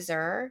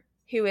advisor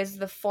who is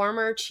the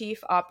former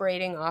Chief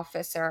Operating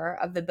Officer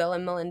of the Bill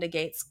and Melinda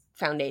Gates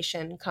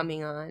Foundation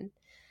coming on.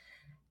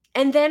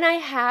 And then I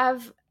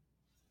have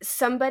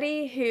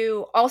somebody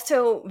who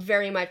also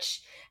very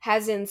much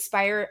has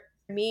inspired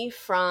me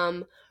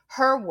from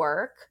her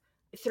work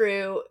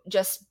through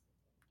just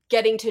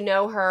getting to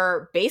know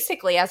her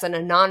basically as an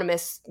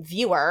anonymous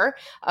viewer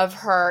of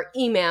her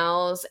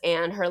emails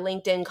and her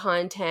LinkedIn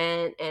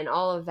content and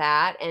all of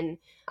that. And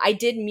I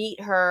did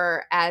meet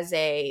her as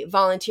a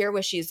volunteer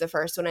with She's the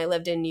First when I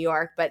lived in New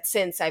York. But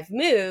since I've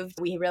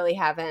moved, we really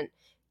haven't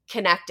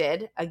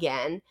connected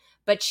again.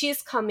 But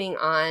she's coming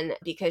on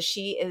because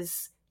she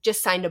is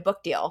just signed a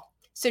book deal.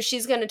 So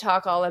she's going to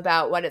talk all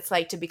about what it's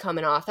like to become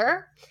an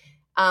author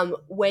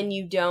when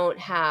you don't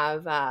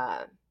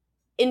have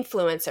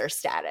influencer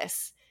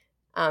status.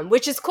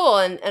 Which is cool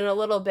and a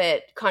little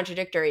bit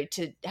contradictory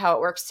to how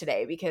it works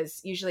today,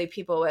 because usually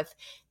people with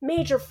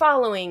major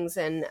followings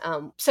and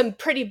some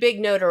pretty big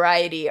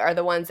notoriety are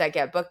the ones that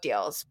get book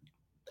deals.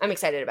 I'm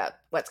excited about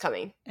what's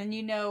coming. And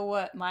you know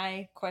what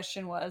my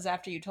question was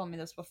after you told me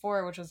this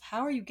before, which was,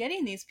 how are you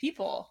getting these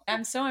people?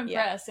 I'm so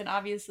impressed. Yeah. And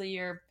obviously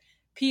your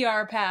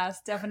PR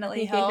pass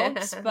definitely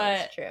helps,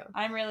 but true.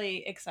 I'm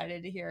really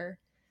excited to hear,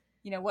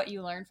 what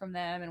you learned from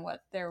them and what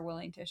they're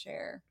willing to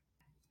share.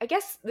 I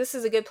guess this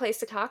is a good place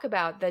to talk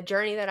about the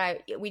journey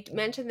that we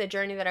mentioned the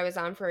journey that I was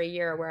on for a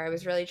year, where I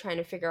was really trying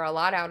to figure a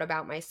lot out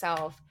about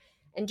myself.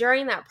 And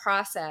during that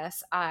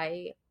process,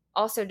 I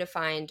also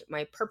defined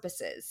my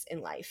purposes in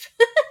life.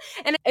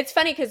 And it's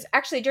funny because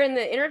actually during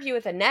the interview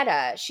with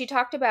Annetta, she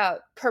talked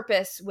about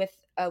purpose with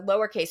a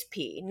lowercase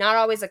p, not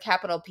always a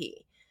capital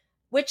P,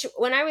 which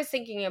when I was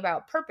thinking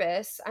about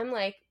purpose, I'm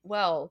like,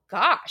 well,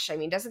 gosh, I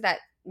mean, doesn't that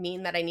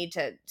mean that I need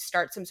to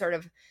start some sort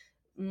of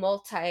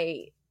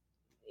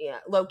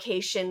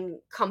location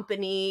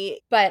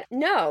company? But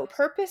no,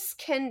 purpose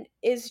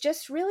is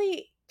just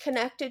really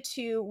connected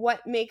to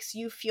what makes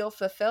you feel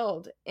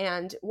fulfilled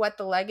and what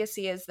the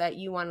legacy is that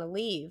you want to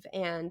leave.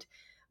 And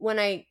when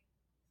I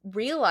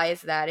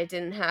realized that it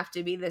didn't have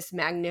to be this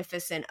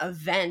magnificent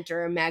event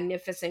or a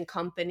magnificent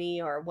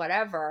company or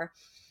whatever,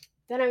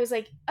 then I was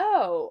like,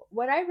 oh,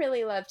 what I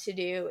really love to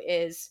do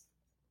is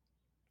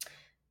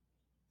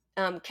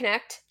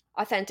connect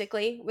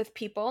authentically with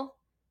people,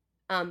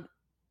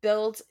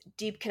 build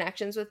deep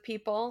connections with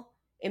people,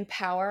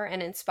 empower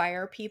and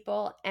inspire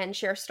people, and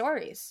share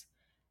stories.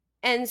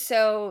 And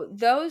so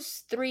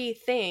those 3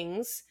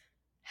 things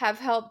have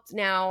helped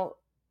now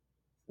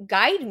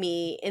guide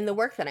me in the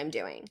work that I'm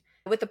doing.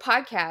 With the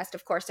podcast,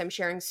 of course, I'm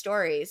sharing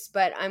stories,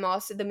 but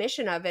the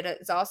mission of it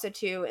is also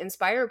to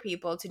inspire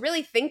people to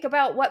really think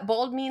about what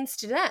bold means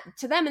to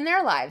them in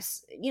their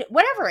lives.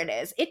 Whatever it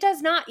is, it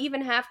does not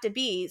even have to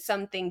be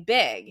something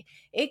big.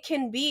 It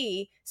can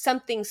be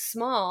something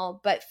small,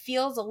 but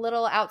feels a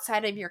little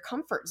outside of your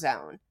comfort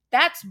zone.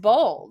 That's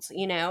bold,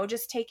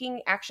 just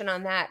taking action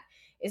on that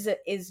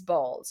is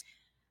bold.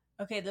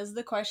 Okay, this is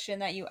the question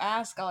that you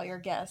ask all your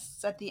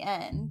guests at the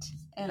end,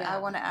 and I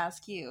want to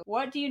ask you,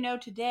 what do you know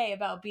today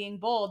about being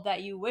bold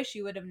that you wish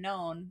you would have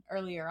known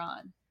earlier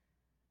on?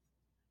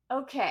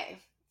 Okay,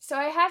 so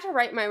I had to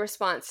write my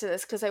response to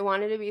this because I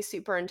wanted to be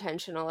super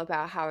intentional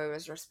about how I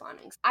was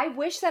responding. I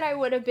wish that I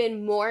would have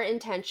been more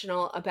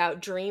intentional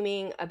about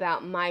dreaming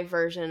about my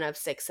version of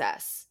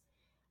success.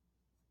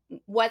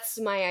 What's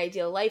my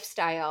ideal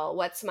lifestyle?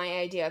 What's my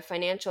idea of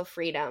financial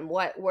freedom?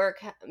 What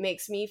work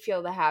makes me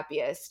feel the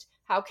happiest?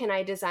 How can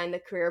I design the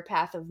career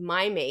path of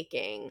my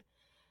making?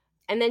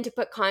 And then to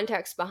put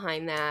context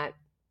behind that,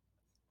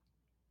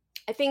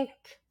 I think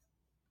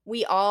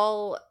we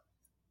all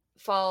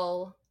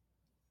fall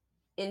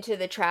into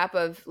the trap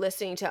of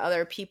listening to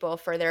other people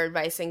for their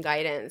advice and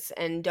guidance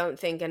and don't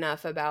think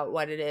enough about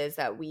what it is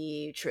that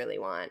we truly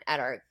want at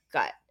our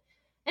gut.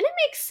 And it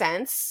makes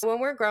sense. When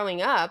we're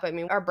growing up, I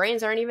mean, our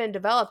brains aren't even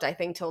developed, I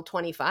think, till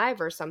 25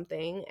 or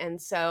something.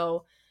 And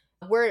so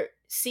we're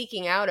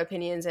seeking out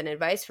opinions and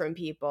advice from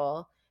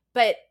people,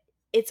 but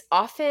it's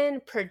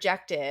often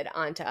projected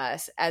onto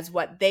us as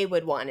what they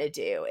would want to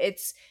do.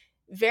 It's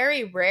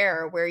very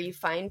rare where you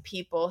find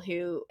people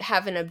who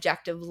have an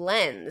objective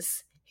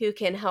lens, who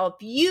can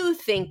help you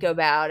think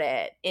about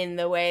it in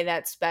the way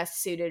that's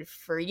best suited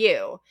for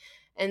you.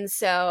 And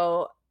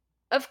so,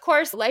 of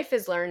course, life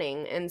is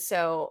learning. And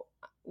so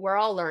we're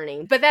all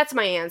learning. But that's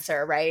my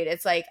answer, right?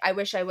 It's like, I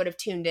wish I would have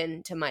tuned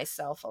in to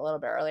myself a little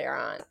bit earlier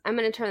on. I'm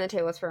going to turn the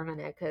tables for a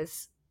minute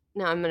because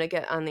now I'm going to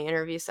get on the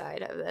interview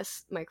side of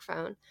this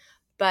microphone,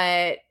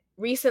 but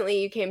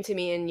recently you came to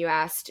me and you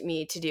asked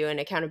me to do an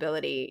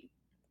accountability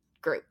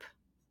group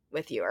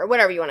with you, or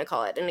whatever you want to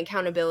call it, an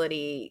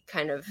accountability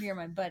kind of. You're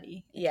my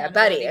buddy. Yeah,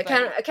 buddy.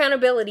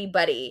 Accountability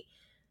buddy.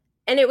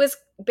 And it was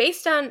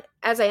based on,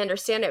 as I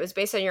understand it, was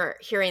based on your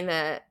hearing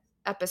the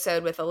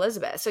episode with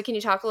Elizabeth. So can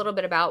you talk a little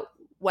bit about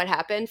what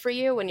happened for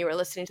you when you were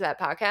listening to that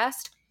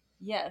podcast?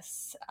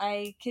 Yes,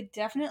 I could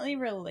definitely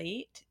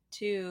relate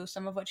to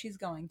some of what she's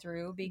going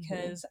through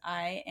because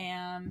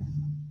I'm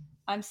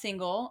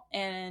single,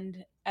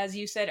 and as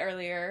you said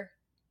earlier,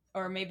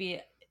 or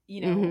maybe,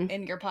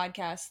 in your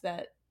podcast,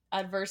 that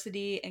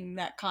adversity and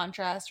that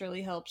contrast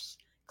really helps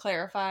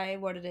clarify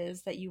what it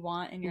is that you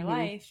want in your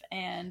life.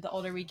 And the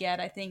older we get,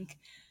 I think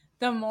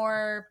the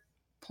more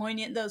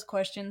poignant those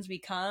questions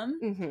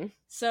become.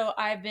 So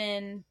I've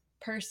been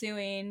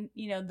pursuing,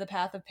 the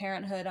path of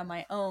parenthood on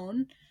my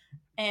own,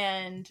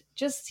 and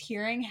just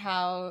hearing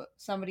how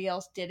somebody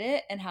else did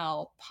it and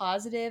how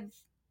positive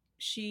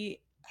she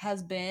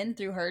has been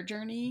through her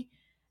journey,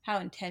 how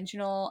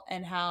intentional,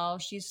 and how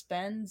she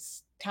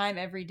spends time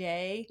every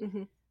day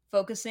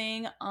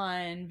focusing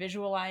on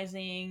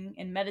visualizing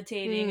and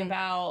meditating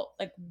about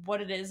like what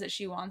it is that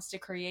she wants to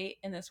create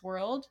in this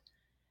world.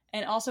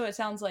 And also it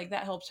sounds like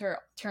that helps her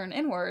turn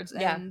inwards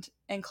and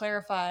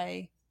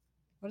clarify,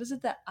 what is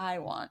it that I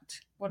want?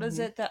 What is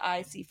it that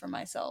I see for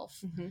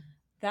myself?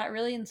 That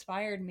really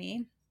inspired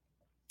me.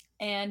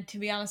 And to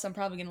be honest, I'm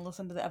probably going to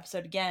listen to the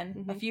episode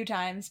again a few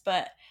times.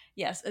 But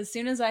yes, as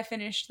soon as I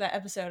finished that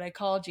episode, I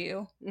called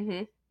you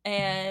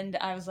and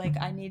I was like,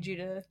 I need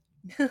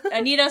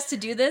us to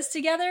do this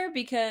together,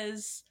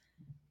 because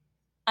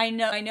I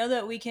know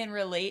that we can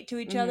relate to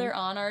each other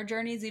on our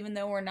journeys, even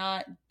though we're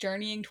not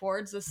journeying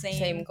towards the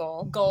same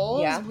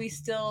goals. Yeah. We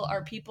still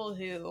are people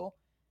who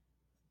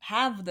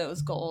have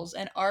those goals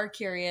and are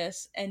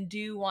curious and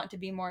do want to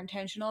be more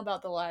intentional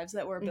about the lives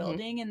that we're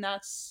building. And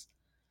that's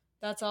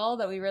all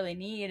that we really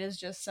need, is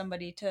just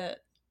somebody to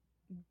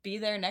be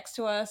there next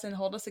to us and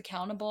hold us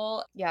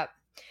accountable. Yep.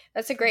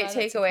 That's a great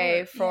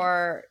takeaway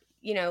for,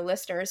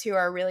 listeners who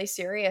are really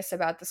serious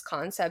about this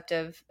concept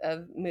of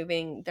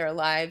moving their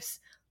lives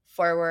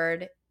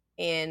forward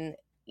in,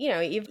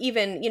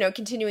 even,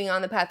 continuing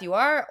on the path you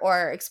are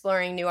or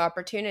exploring new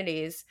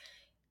opportunities.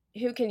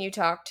 Who can you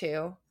talk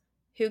to?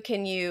 Who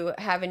can you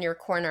have in your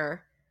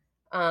corner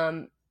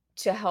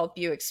to help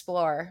you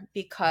explore?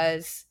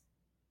 Because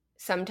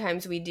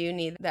sometimes we do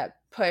need that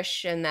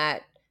push and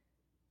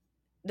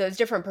those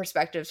different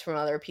perspectives from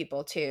other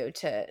people too,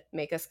 to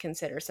make us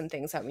consider some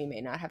things that we may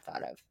not have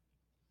thought of.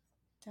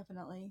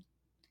 Definitely.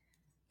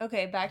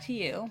 Okay, back to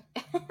you.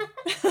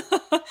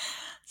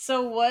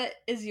 So what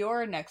is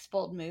your next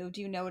bold move?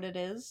 Do you know what it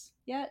is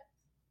yet?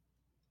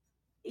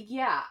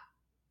 Yeah.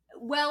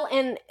 Well,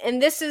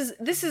 and this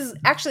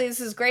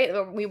is great.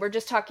 We were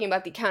just talking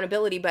about the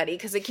accountability buddy,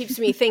 because it keeps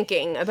me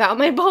thinking about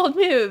my bold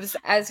moves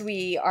as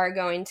we are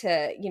going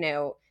to,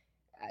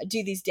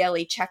 do these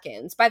daily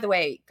check-ins. By the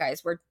way,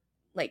 guys, we're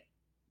like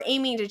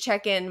aiming to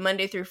check in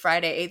Monday through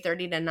Friday,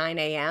 8:30 to 9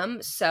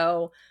 a.m.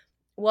 So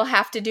we'll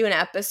have to do an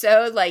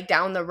episode like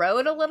down the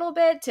road a little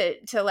bit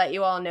to let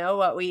you all know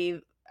what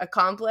we've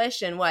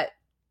accomplished and what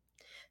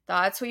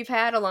thoughts we've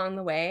had along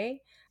the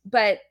way.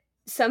 But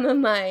some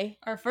of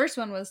our first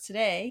one was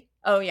today.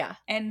 Oh yeah.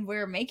 And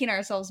we're making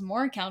ourselves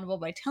more accountable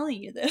by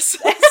telling you this.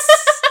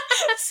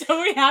 So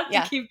we have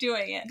to keep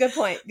doing it. Good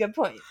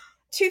point.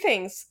 Two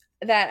things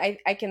that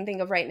I can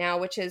think of right now,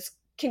 which is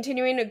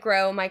continuing to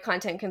grow my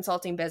content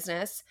consulting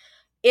business.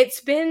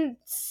 It's been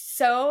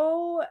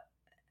so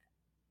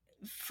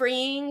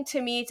freeing to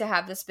me to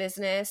have this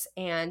business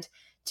and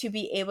to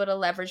be able to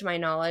leverage my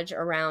knowledge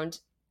around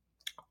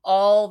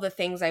all the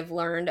things I've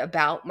learned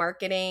about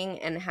marketing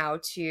and how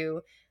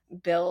to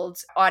build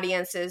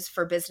audiences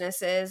for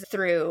businesses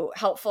through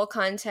helpful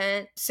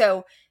content.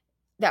 So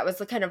that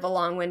was kind of a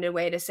long-winded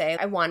way to say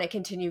I want to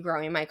continue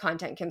growing my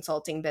content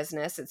consulting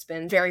business. It's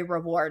been very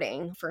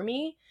rewarding for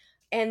me.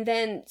 And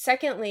then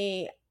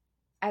secondly,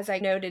 as I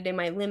noted in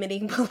my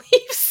limiting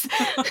beliefs,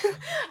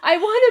 I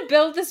want to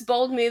build this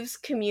Bold Moves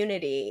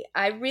community.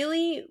 I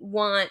really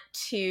want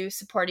to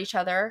support each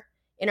other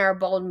in our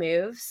bold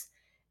moves.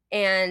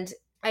 And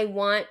I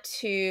want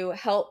to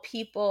help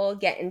people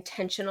get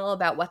intentional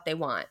about what they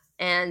want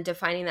and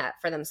defining that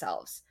for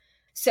themselves.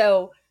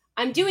 So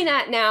I'm doing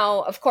that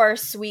now, of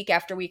course, week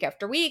after week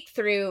after week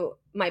through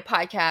my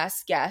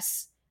podcast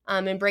guests,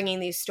 and bringing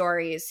these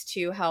stories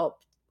to help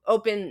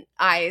open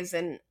eyes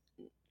and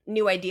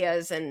new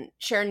ideas and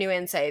share new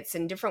insights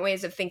and different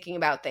ways of thinking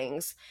about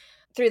things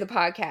through the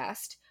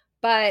podcast.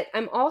 But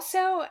I'm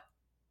also,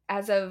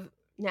 as of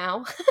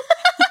now,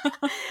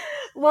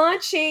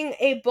 launching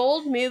a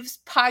Bold Moves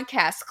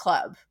podcast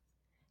club.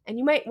 And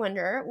you might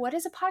wonder, what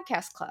is a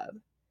podcast club?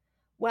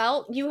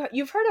 Well,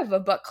 you've heard of a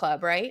book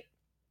club, right?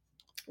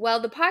 Well,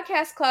 the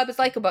podcast club is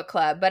like a book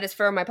club, but it's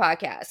for my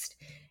podcast.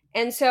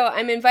 And so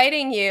I'm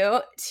inviting you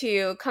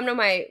to come to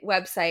my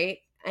website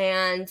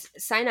and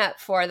sign up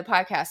for the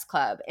podcast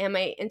club. And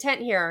my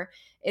intent here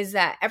is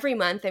that every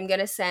month I'm going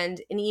to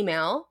send an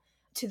email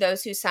to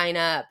those who sign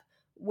up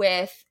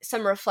with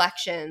some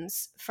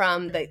reflections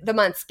from the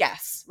month's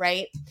guests,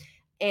 right?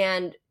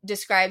 And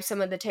describe some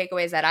of the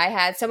takeaways that I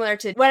had, similar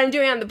to what I'm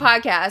doing on the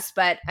podcast,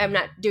 but I'm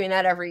not doing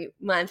that every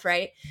month,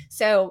 right?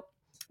 So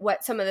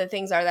what some of the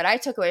things are that I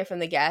took away from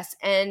the guests,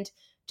 and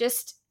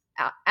just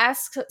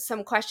ask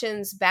some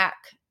questions back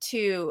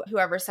to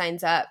whoever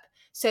signs up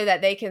so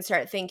that they can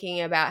start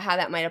thinking about how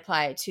that might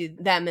apply to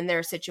them in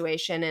their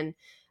situation.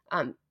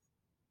 And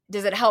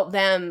does it help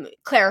them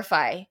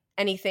clarify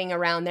anything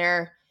around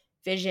their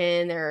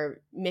vision,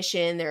 their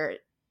mission, their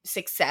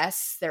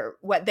success, their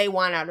what they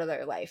want out of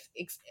their life.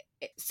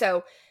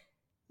 So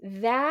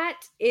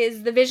that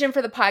is the vision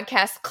for the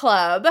podcast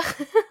club.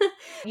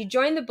 You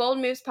join the Bold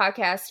Moves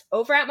podcast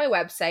over at my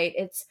website.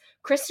 It's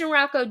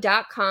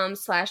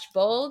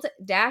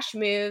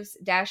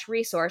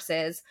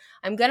kristenrocco.com/bold-moves-resources.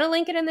 I'm going to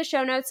link it in the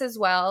show notes as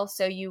well,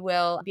 so you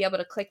will be able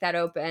to click that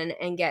open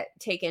and get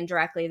taken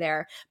directly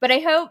there. But I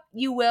hope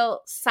you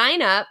will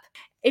sign up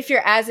if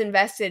you're as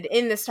invested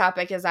in this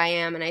topic as I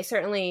am, and I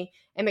certainly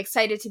am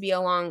excited to be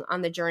along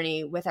on the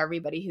journey with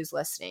everybody who's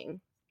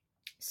listening.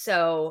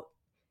 So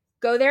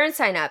go there and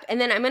sign up. And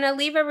then I'm going to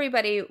leave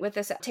everybody with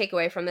this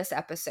takeaway from this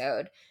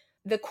episode.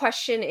 The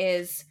question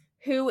is,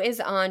 who is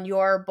on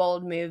your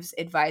Bold Moves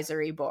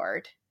advisory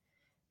board?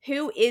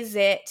 Who is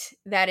it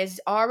that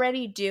is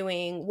already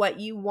doing what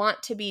you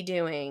want to be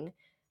doing?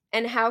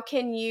 And how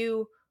can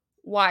you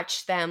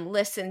watch them,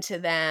 listen to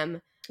them,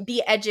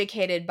 be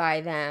educated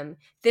by them?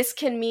 This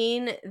can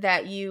mean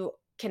that you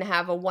can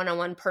have a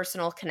one-on-one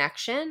personal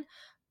connection,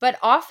 but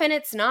often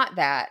it's not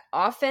that.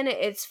 Often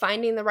it's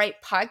finding the right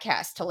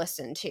podcast to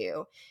listen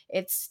to.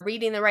 It's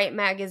reading the right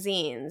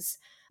magazines.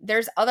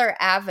 There's other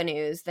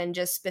avenues than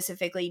just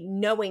specifically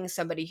knowing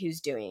somebody who's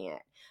doing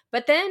it.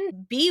 But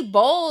then be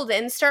bold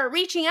and start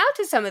reaching out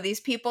to some of these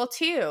people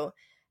too,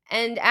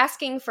 and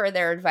asking for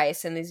their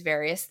advice in these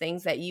various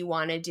things that you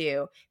want to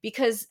do.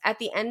 Because at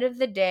the end of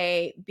the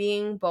day,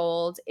 being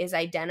bold is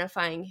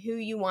identifying who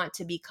you want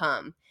to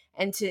become.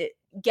 And to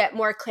get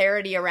more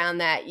clarity around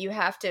that, you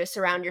have to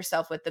surround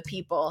yourself with the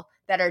people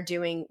that are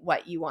doing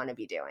what you want to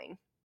be doing.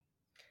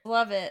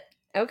 Love it.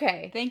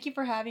 Okay. Thank you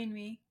for having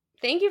me.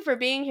 Thank you for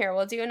being here.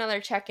 We'll do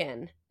another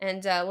check-in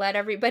and let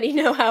everybody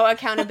know how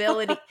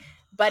accountability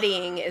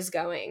buddying is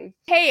going.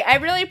 Hey, I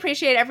really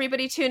appreciate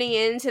everybody tuning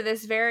in to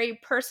this very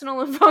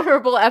personal and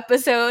vulnerable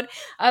episode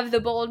of the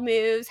Bold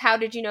Moves How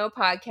Did You Know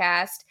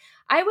podcast.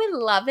 I would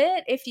love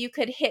it if you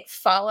could hit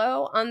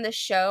follow on the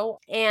show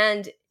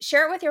and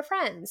share it with your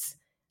friends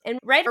and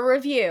write a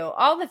review,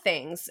 all the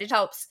things. It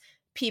helps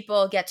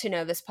people get to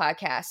know this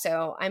podcast.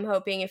 So I'm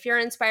hoping if you're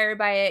inspired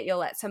by it, you'll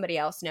let somebody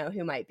else know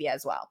who might be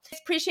as well.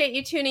 Appreciate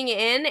you tuning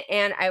in,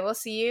 and I will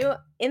see you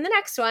in the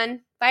next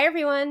one. Bye,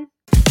 everyone.